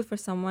possible for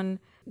someone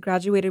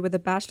graduated with a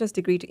bachelor's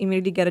degree to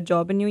immediately get a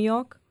job in New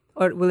York?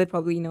 Or will it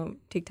probably,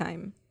 take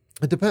time?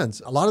 It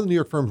depends. A lot of the New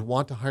York firms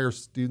want to hire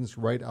students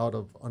right out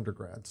of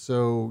undergrad.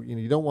 So,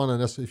 you don't want to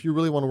necessarily, if you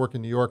really want to work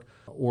in New York,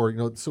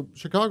 or, so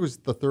Chicago is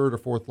the third or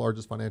fourth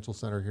largest financial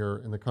center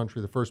here in the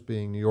country, the first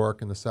being New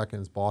York and the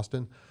second is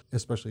Boston,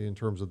 especially in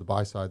terms of the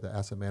buy side, the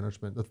asset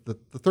management.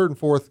 The third and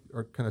fourth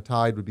are kind of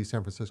tied would be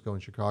San Francisco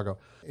and Chicago.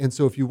 And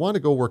so if you want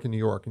to go work in New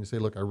York and you say,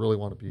 look, I really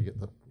want to be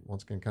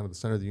once again, kind of the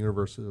center of the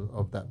universe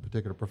of that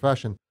particular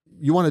profession,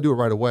 you want to do it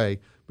right away.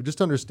 But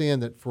just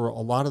understand that for a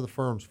lot of the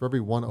firms, for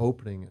every one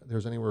opening,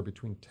 there's anywhere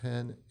between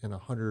 10 and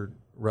 100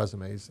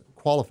 resumes,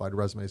 qualified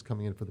resumes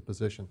coming in for the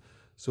position.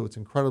 So it's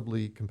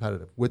incredibly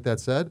competitive. With that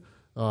said,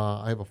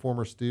 I have a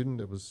former student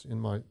that was in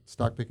my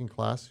stock picking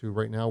class who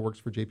right now works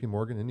for JP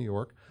Morgan in New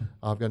York.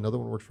 I've got another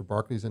one who works for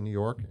Barclays in New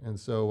York. And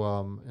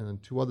so, and then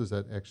two others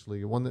that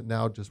actually, one that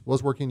now just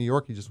was working in New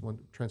York, he just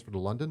transferred to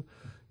London,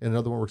 and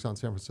another one works out in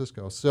San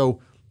Francisco. So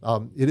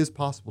it is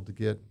possible to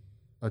get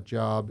a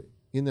job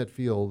in that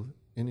field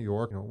in New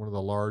York, one of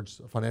the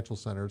large financial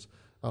centers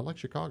like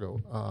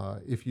Chicago,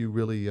 if you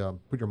really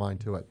put your mind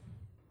to it.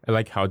 I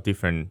like how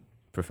different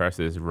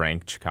professors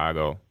rank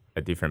Chicago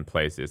at different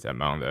places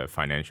among the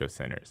financial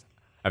centers.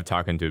 I've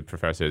talked to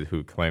professors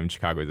who claim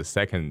Chicago is the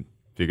second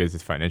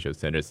biggest financial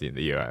centers in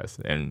the U.S.,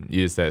 and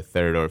you said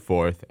third or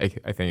fourth. I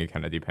think it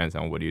kind of depends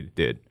on what you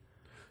did.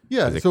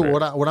 Yeah, so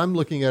what I'm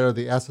looking at are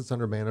the assets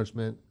under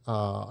management.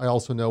 I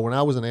also know when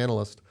I was an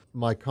analyst,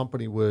 my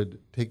company would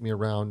take me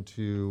around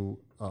to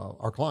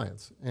our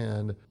clients.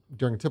 And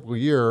during a typical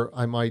year,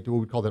 I might do what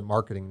we call that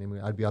marketing.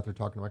 Namely, I'd be out there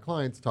talking to my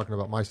clients, talking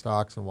about my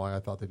stocks and why I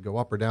thought they'd go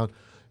up or down.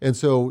 And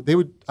so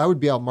I would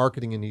be out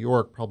marketing in New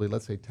York probably,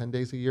 let's say, 10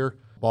 days a year,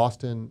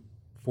 Boston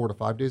 4 to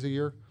 5 days a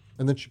year,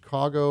 and then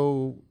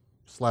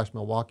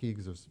Chicago/Milwaukee,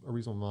 because there's a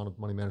reasonable amount of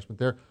money management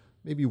there,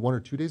 maybe 1 or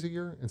 2 days a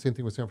year, and same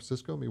thing with San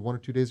Francisco, maybe 1 or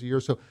 2 days a year.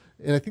 So,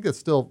 and I think that's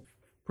still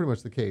pretty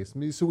much the case.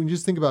 So when you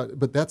just think about,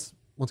 but that's,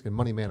 once again,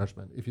 money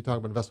management. If you talk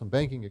about investment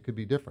banking, it could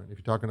be different. If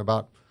you're talking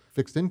about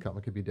fixed income,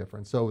 it could be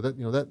different. So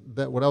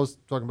that what I was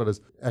talking about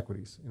is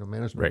equities,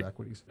 management of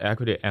equities.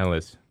 Equity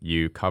analyst,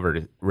 you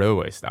covered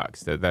railway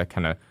stocks. That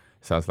kind of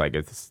sounds like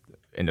it's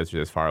industry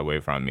that's far away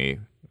from me.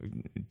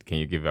 Can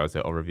you give us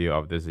an overview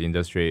of this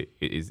industry?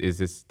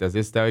 Does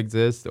this still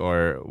exist,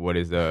 or what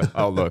is the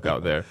outlook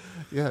out there?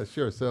 Yeah,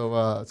 sure. So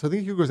I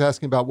think Hugo was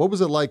asking about what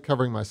was it like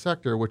covering my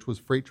sector, which was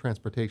freight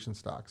transportation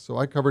stocks. So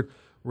I covered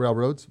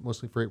railroads,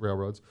 mostly freight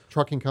railroads,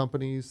 trucking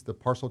companies, the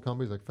parcel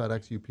companies like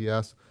FedEx,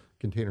 UPS,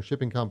 container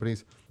shipping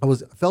companies. I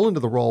fell into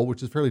the role,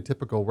 which is fairly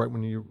typical, right?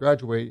 When you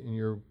graduate and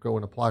you go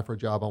and apply for a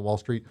job on Wall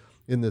Street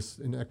in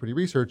equity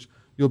research,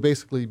 you'll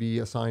basically be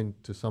assigned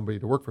to somebody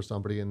to work for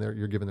somebody, and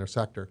you're given their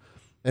sector.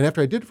 And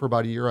after I did it for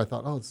about a year, I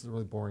thought, this is a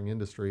really boring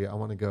industry. I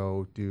want to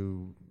go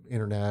do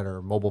internet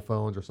or mobile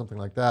phones or something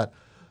like that.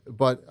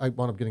 But I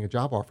wound up getting a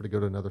job offer to go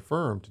to another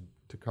firm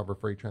to cover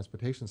freight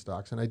transportation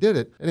stocks. And I did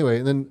it anyway.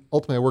 And then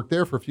ultimately I worked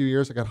there for a few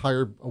years. I got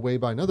hired away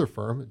by another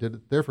firm. I did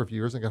it there for a few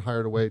years and got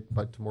hired away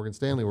to Morgan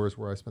Stanley,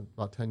 where I spent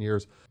about 10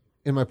 years.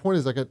 And my point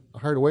is I got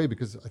hired away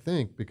because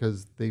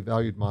they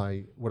valued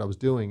what I was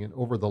doing. And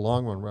over the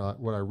long run,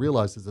 what I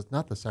realized is it's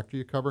not the sector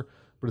you cover,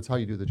 but it's how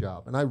you do the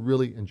job. And I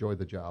really enjoyed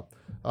the job.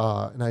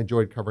 And I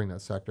enjoyed covering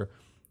that sector.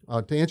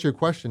 To answer your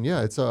question,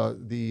 yeah, it's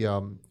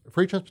the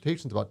freight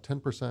transportation is about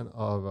 10%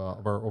 of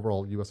our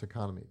overall U.S.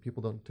 economy.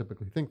 People don't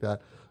typically think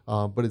that,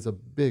 but it's a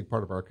big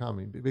part of our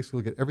economy.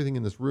 Basically, look at everything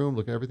in this room,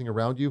 look at everything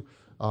around you.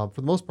 For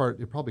the most part,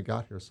 it probably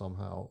got here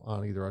somehow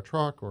on either a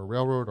truck or a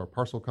railroad or a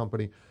parcel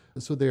company.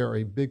 So they are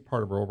a big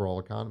part of our overall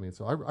economy. And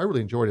so I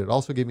really enjoyed it. It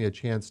also gave me a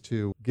chance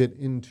to get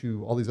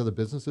into all these other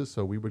businesses.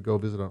 So we would go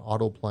visit an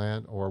auto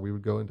plant, or we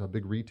would go into a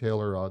big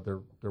retailer,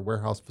 their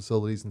warehouse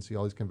facilities, and see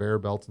all these conveyor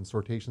belts and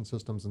sortation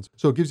systems. And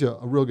so it gives you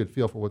a real good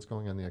feel for what's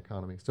going on in the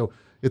economy. So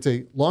it's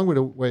a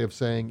long-winded way of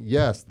saying,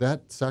 yes,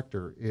 that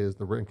sector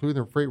including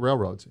the freight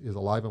railroads, is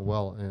alive and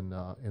well, and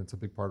it's a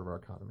big part of our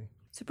economy.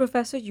 So,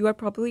 Professor, you are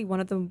probably one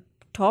of the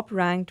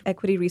top-ranked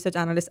equity research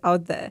analysts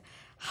out there.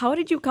 How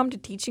did you come to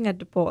teaching at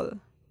DePaul?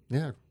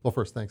 Yeah. Well,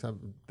 first, thanks.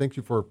 Thank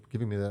you for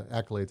giving me the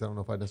accolades. I don't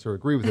know if I necessarily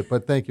agree with it,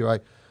 but thank you.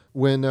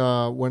 When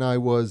I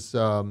was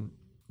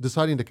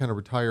deciding to kind of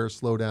retire,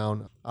 slow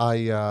down,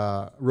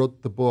 I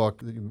wrote the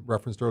book that you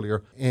referenced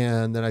earlier,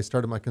 and then I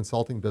started my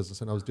consulting business,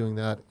 and I was doing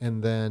that.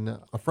 And then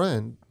a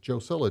friend, Joe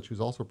Silich,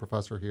 who's also a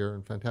professor here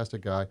and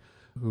fantastic guy,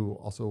 who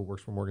also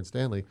works for Morgan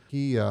Stanley,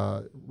 he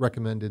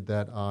recommended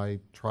that I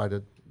try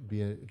to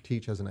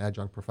teach as an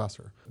adjunct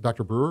professor.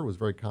 Dr. Brewer was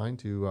very kind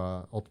to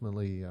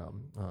ultimately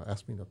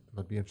ask me if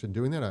I'd be interested in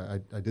doing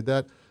that. I did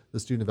that. The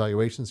student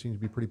evaluation seemed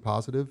to be pretty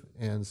positive,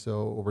 and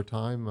so over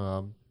time,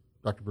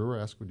 Dr. Brewer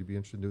asked, would you be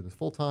interested in doing this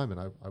full-time? And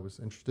I was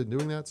interested in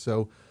doing that,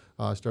 so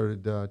I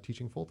started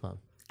teaching full-time.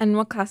 And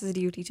what classes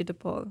do you teach at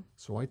DePaul?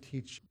 So I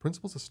teach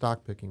Principles of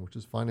Stock Picking, which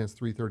is Finance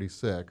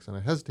 336, and I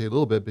hesitate a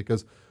little bit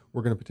because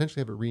we're going to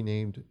potentially have it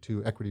renamed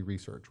to Equity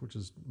Research, which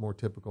is more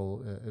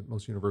typical at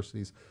most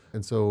universities.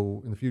 And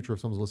so in the future, if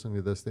someone's listening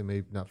to this, they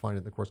may not find it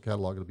in the course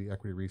catalog. It'll be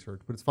Equity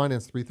Research. But it's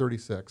Finance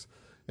 336.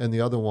 And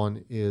the other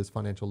one is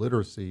Financial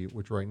Literacy,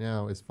 which right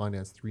now is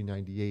Finance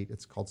 398.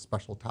 It's called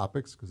Special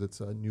Topics because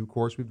it's a new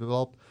course we've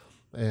developed.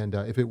 And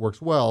if it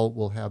works well,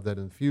 we'll have that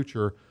in the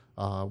future,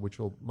 which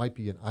might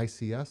be an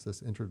ICS,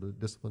 this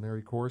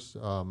interdisciplinary course.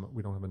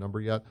 We don't have a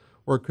number yet.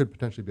 Or it could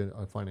potentially be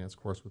a finance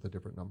course with a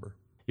different number.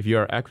 If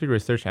you're an equity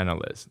research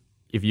analyst,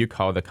 if you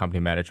call the company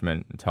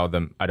management and tell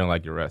them, I don't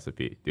like your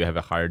recipe, do you have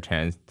a higher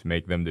chance to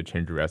make them to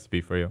change the recipe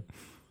for you?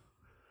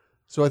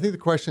 So I think the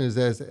question is,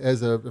 if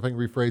I can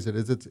rephrase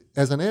it, it's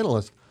as an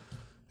analyst,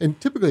 and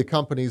typically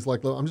companies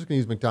like, I'm just going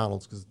to use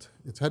McDonald's because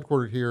it's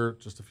headquartered here,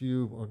 just a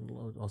few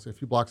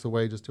blocks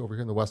away, just over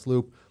here in the West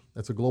Loop.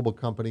 That's a global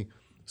company.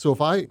 So if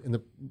and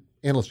the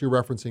analyst you're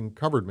referencing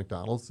covered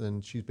McDonald's,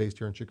 and she's based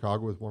here in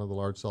Chicago with one of the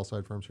large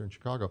sell-side firms here in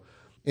Chicago.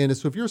 And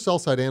so if you're a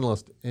sell-side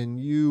analyst and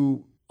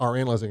you are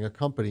analyzing a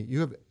company, you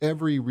have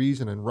every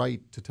reason and right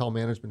to tell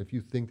management if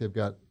you think they've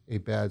got a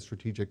bad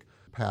strategic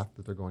path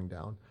that they're going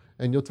down.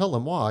 And you'll tell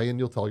them why, and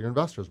you'll tell your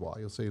investors why.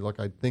 You'll say,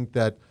 look, I think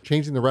that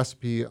changing the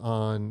recipe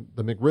on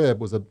the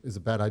McRib is a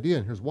bad idea,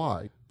 and here's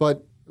why.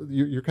 But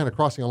you're kind of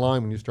crossing a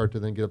line when you start to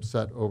then get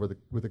upset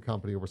with the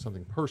company over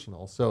something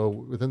personal. So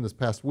within this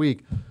past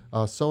week,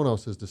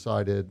 Sonos has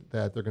decided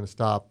that they're going to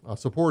stop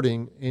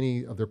supporting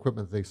any of their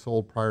equipment that they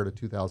sold prior to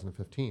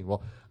 2015.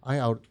 Well, I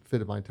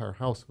outfitted my entire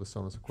house with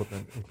Sonos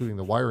equipment, including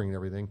the wiring and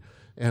everything.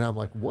 And I'm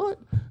like, what?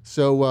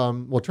 So,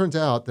 well, it turns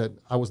out that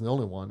I wasn't the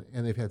only one,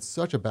 and they've had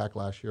such a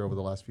backlash here over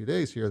the last few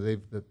days here.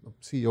 The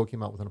CEO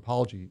came out with an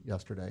apology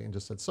yesterday and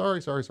just said,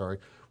 sorry.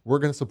 We're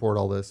going to support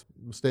all this.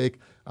 Mistake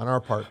on our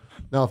part.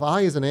 Now, if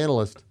I, as an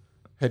analyst,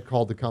 had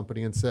called the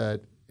company and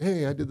said,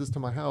 hey, I did this to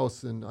my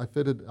house, and I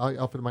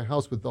outfitted my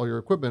house with all your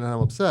equipment, and I'm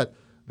upset,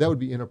 that would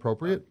be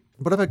inappropriate.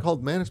 But if I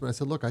called management, I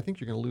said, look, I think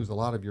you're going to lose a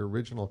lot of your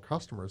original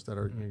customers that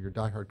are your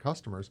diehard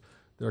customers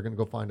that are going to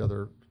go find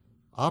other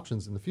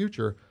options in the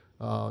future.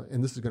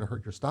 And this is going to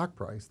hurt your stock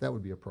price, that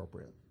would be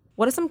appropriate.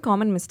 What are some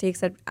common mistakes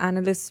that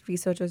analysts,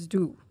 researchers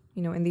do,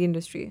 in the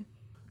industry?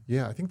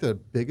 Yeah, I think the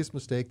biggest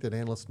mistake that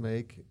analysts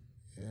make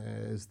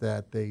is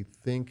that they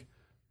think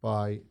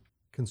by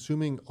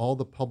consuming all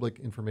the public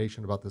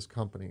information about this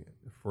company,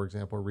 for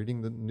example,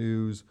 reading the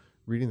news,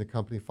 reading the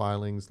company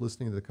filings,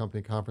 listening to the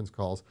company conference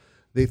calls,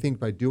 they think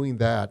by doing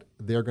that,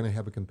 they're going to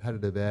have a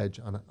competitive edge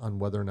on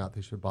whether or not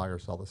they should buy or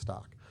sell the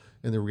stock.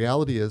 And the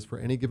reality is, for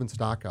any given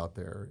stock out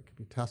there, it could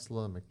be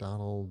Tesla,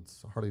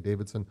 McDonald's,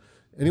 Harley-Davidson,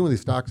 any one of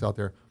these stocks out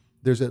there,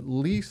 there's at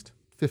least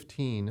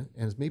 15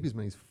 and maybe as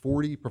many as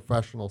 40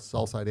 professional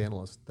sell-side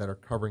analysts that are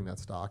covering that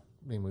stock.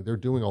 Namely, they're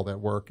doing all that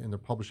work and they're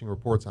publishing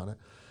reports on it.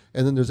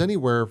 And then there's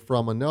anywhere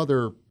from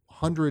another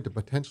 100 to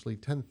potentially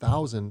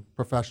 10,000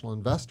 professional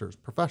investors,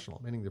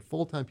 meaning they're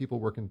full-time people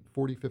working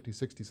 40, 50,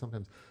 60,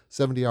 sometimes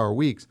 70-hour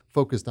weeks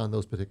focused on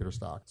those particular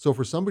stocks. So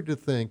for somebody to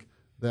think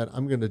that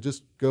I'm going to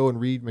just go and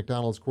read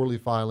McDonald's quarterly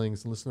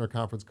filings and listen to their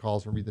conference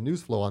calls and read the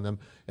news flow on them,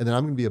 and then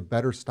I'm going to be a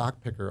better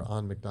stock picker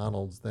on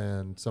McDonald's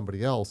than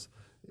somebody else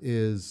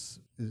is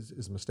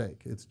a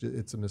mistake.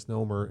 It's a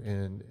misnomer,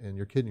 and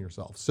you're kidding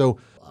yourself. So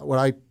what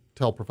I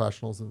tell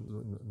professionals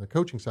and the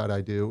coaching side I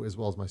do, as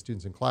well as my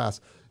students in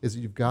class, is that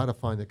you've got to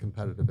find a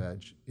competitive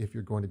edge if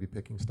you're going to be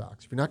picking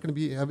stocks. If you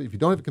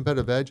don't have a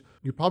competitive edge,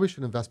 you probably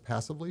should invest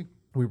passively.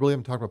 We really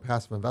haven't talked about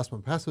passive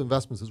investment. Passive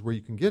investments is where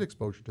you can get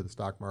exposure to the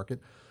stock market,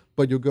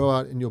 but you'll go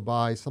out and you'll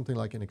buy something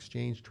like an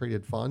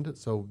exchange-traded fund,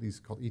 so these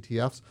are called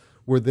ETFs,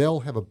 where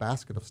they'll have a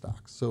basket of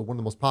stocks. So one of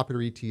the most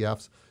popular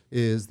ETFs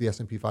is the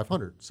S&P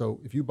 500. So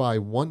if you buy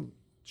one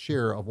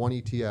share of one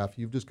ETF,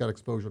 you've just got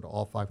exposure to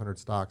all 500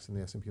 stocks in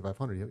the S&P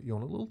 500. You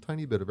own a little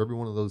tiny bit of every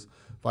one of those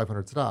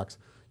 500 stocks.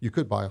 You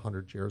could buy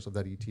 100 shares of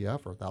that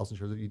ETF or 1,000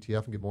 shares of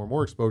ETF and get more and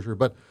more exposure,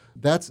 but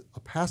that's a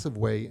passive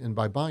way, and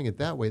by buying it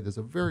that way, there's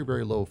a very,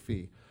 very low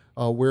fee.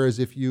 Whereas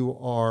if you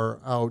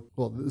are out,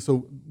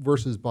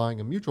 versus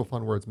buying a mutual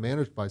fund where it's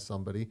managed by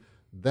somebody,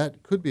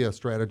 that could be a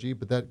strategy,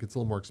 but that gets a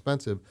little more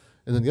expensive.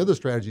 And then the other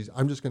strategy is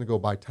I'm just going to go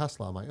buy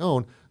Tesla on my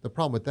own. The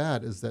problem with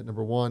that is that,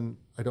 number one,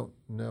 I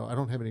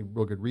don't have any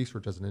real good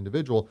research as an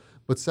individual.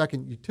 But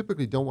second, you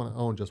typically don't want to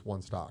own just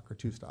one stock or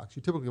two stocks.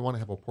 You typically want to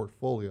have a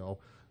portfolio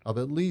of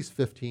at least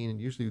 15,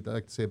 and usually I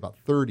like to say about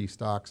 30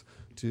 stocks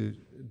to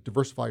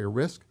diversify your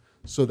risk.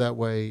 So that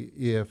way,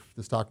 if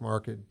the stock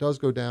market does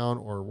go down,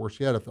 or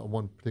worse yet, if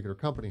one particular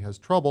company has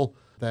trouble,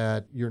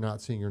 that you're not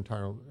seeing your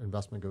entire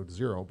investment go to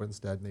zero, but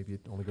instead maybe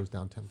it only goes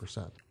down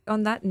 10%.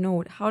 On that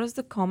note, how does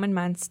the common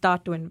man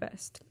start to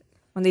invest?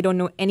 when they don't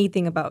know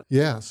anything about?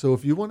 Yeah, so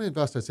if you want to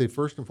invest, I'd say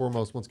first and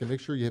foremost, once again, make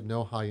sure you have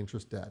no high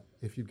interest debt.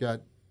 If you've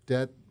got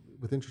debt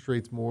with interest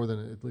rates more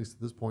than, at least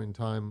at this point in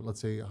time, let's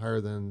say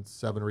higher than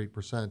 7 or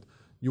 8%,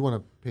 you want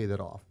to pay that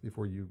off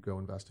before you go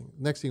investing.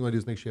 Next thing you want to do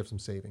is make sure you have some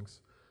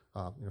savings.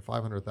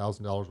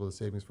 $500,000 worth of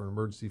savings for an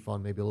emergency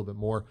fund, maybe a little bit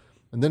more.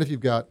 And then if you've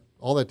got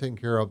all that taken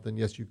care of, then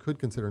yes, you could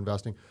consider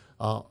investing.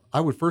 I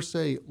would first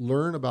say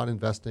learn about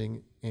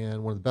investing,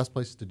 and one of the best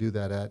places to do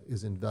that at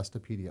is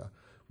Investopedia.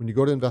 When you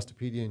go to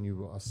Investopedia and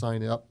you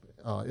sign up,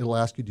 it'll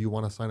ask you, do you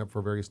want to sign up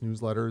for various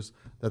newsletters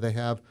that they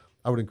have?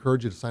 I would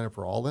encourage you to sign up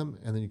for all of them,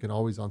 and then you can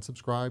always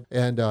unsubscribe.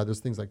 And there's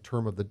things like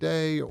term of the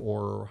day,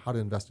 or how to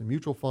invest in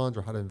mutual funds,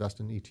 or how to invest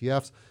in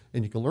ETFs,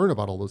 and you can learn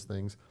about all those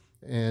things.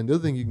 And the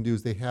other thing you can do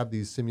is they have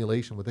these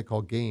simulation, what they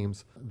call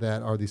games,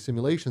 that are these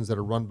simulations that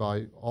are run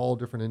by all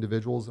different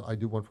individuals. I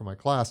do one for my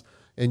class,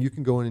 and you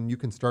can go in and you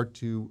can start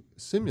to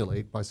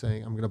simulate by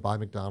saying, I'm going to buy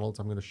McDonald's,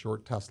 I'm going to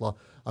short Tesla,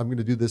 I'm going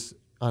to do this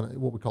on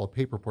what we call a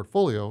paper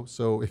portfolio.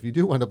 So if you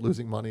do end up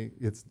losing money,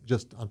 it's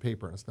just on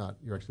paper, and it's not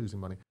you're actually losing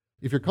money.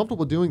 If you're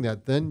comfortable doing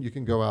that, then you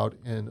can go out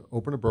and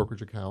open a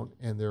brokerage account.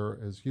 And there,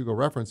 as Hugo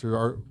referenced, there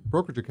are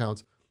brokerage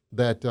accounts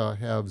that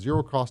have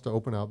zero cost to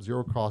open up,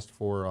 zero cost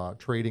for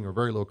trading, or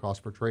very low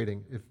cost for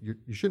trading. If you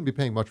shouldn't be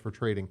paying much for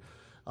trading,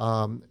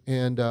 and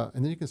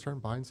then you can start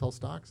buying and sell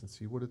stocks and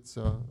see what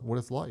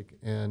it's like.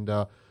 And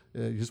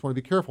you just want to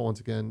be careful,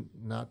 once again,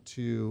 not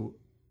to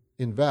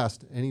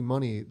invest any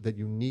money that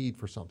you need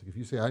for something. If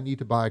you say, I need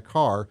to buy a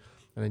car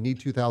and I need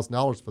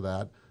 $2,000 for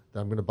that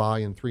I'm going to buy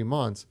in 3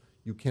 months,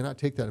 you cannot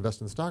take that and invest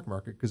in the stock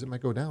market, because it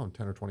might go down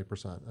 10 or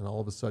 20%, and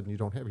all of a sudden you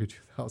don't have your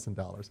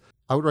 $2,000.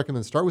 I would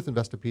recommend start with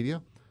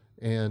Investopedia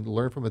and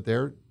learn from it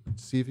there.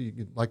 See if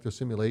you like their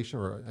simulation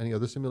or any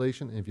other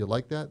simulation. And if you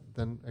like that,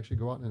 then actually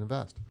go out and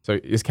invest. So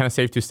it's kind of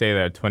safe to say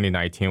that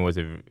 2019 was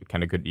a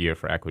kind of good year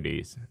for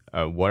equities.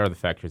 What are the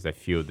factors that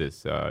fueled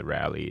this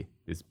rally,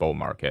 this bull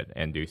market?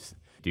 And do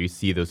you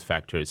see those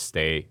factors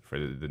stay for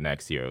the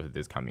next year,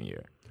 this coming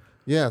year?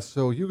 Yeah,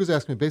 so Hugo's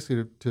asking me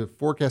basically to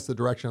forecast the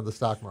direction of the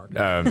stock market.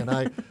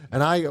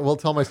 And I will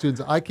tell my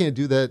students I can't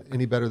do that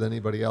any better than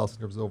anybody else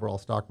in terms of the overall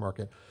stock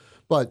market.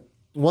 But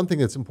one thing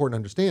that's important to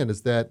understand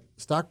is that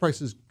stock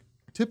prices,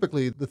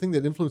 typically the thing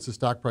that influences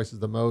stock prices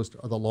the most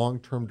are the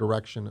long-term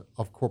direction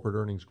of corporate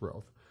earnings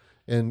growth.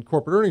 And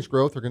corporate earnings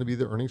growth are going to be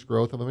the earnings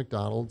growth of a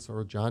McDonald's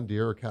or a John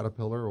Deere or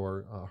Caterpillar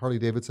or Harley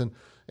Davidson.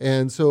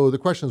 And so the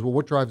question is, well,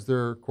 what drives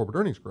their corporate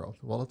earnings growth?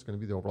 Well, it's going to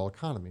be the overall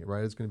economy,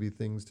 right? It's going to be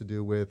things to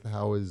do with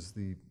how is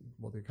the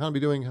economy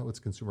doing, what's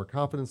consumer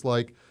confidence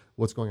like,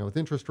 what's going on with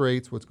interest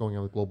rates, what's going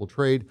on with global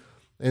trade.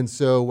 And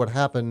so what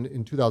happened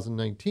in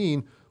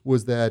 2019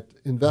 was that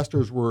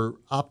investors were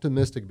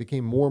optimistic,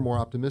 became more and more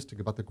optimistic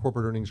about the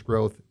corporate earnings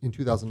growth in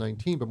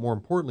 2019. But more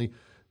importantly,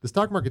 the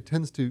stock market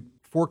tends to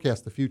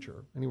forecast the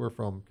future, anywhere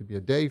from, could be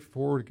a day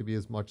forward, it could be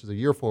as much as a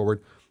year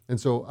forward. And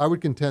so I would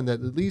contend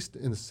that at least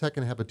in the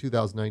second half of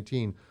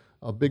 2019,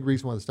 a big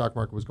reason why the stock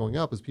market was going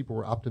up is people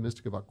were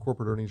optimistic about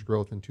corporate earnings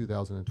growth in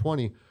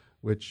 2020,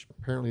 which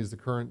apparently is the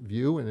current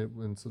view.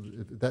 And so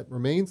if that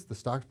remains, the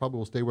stocks probably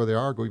will stay where they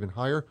are, go even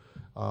higher.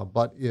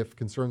 But if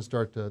concerns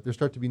there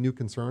start to be new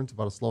concerns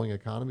about a slowing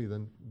economy,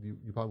 then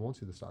you probably won't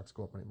see the stocks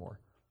go up anymore.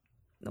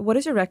 What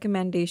is your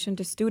recommendation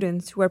to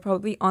students who are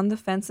probably on the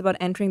fence about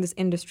entering this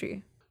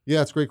industry?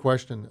 Yeah, it's a great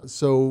question.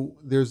 So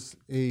it's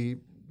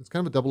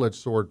kind of a double-edged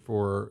sword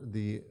for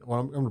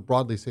I'm going to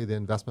broadly say the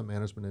investment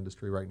management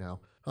industry right now.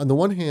 On the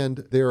one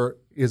hand, there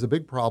is a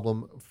big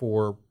problem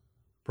for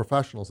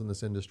professionals in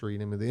this industry.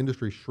 I mean, the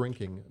industry is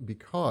shrinking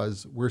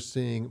because we're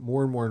seeing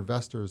more and more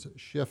investors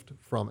shift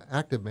from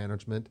active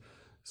management.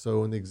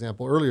 So in the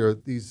example earlier,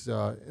 these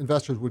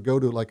investors would go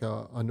to like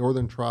a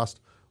Northern Trust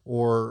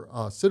or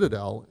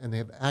Citadel, and they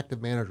have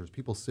active managers,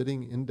 people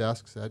sitting in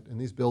desks in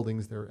these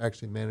buildings. They're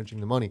actually managing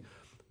the money.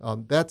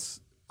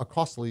 That's a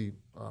costly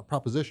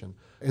proposition.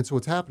 And so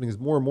what's happening is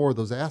more and more of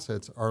those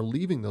assets are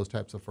leaving those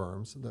types of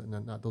firms,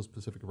 not those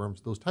specific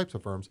firms, those types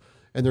of firms,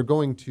 and they're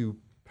going to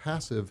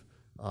passive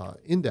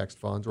indexed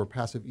funds or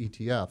passive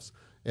ETFs.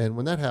 And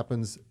when that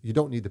happens, you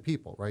don't need the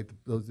people, right?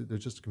 They're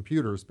just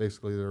computers,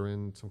 basically. They're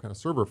in some kind of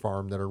server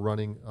farm that are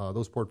running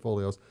those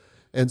portfolios.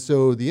 And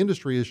so the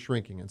industry is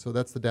shrinking. And so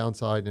that's the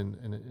downside.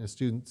 And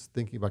students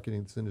thinking about getting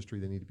into this industry,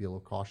 they need to be a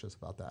little cautious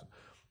about that.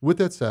 With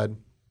that said,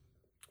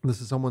 this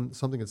is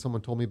something that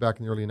someone told me back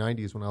in the early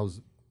 90s when I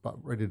was about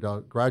ready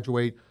to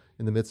graduate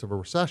in the midst of a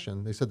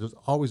recession. They said there's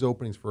always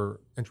openings for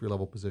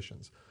entry-level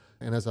positions.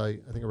 And as I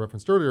think I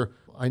referenced earlier,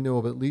 I know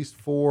of at least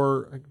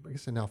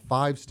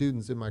 5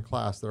 students in my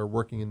class that are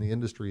working in the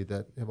industry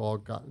that have all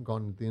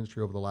gone into the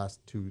industry over the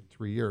last 2-3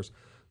 years.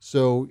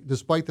 So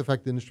despite the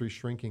fact the industry is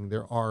shrinking,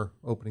 there are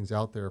openings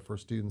out there for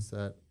students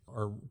that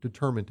are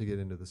determined to get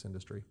into this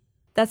industry.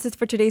 That's it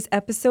for today's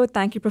episode.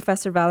 Thank you,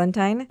 Professor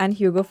Valentine and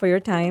Hugo, for your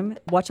time.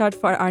 Watch out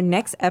for our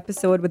next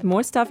episode with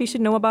more stuff you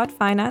should know about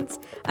finance.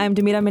 I'm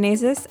Demira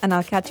Menezes, and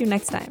I'll catch you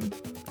next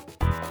time.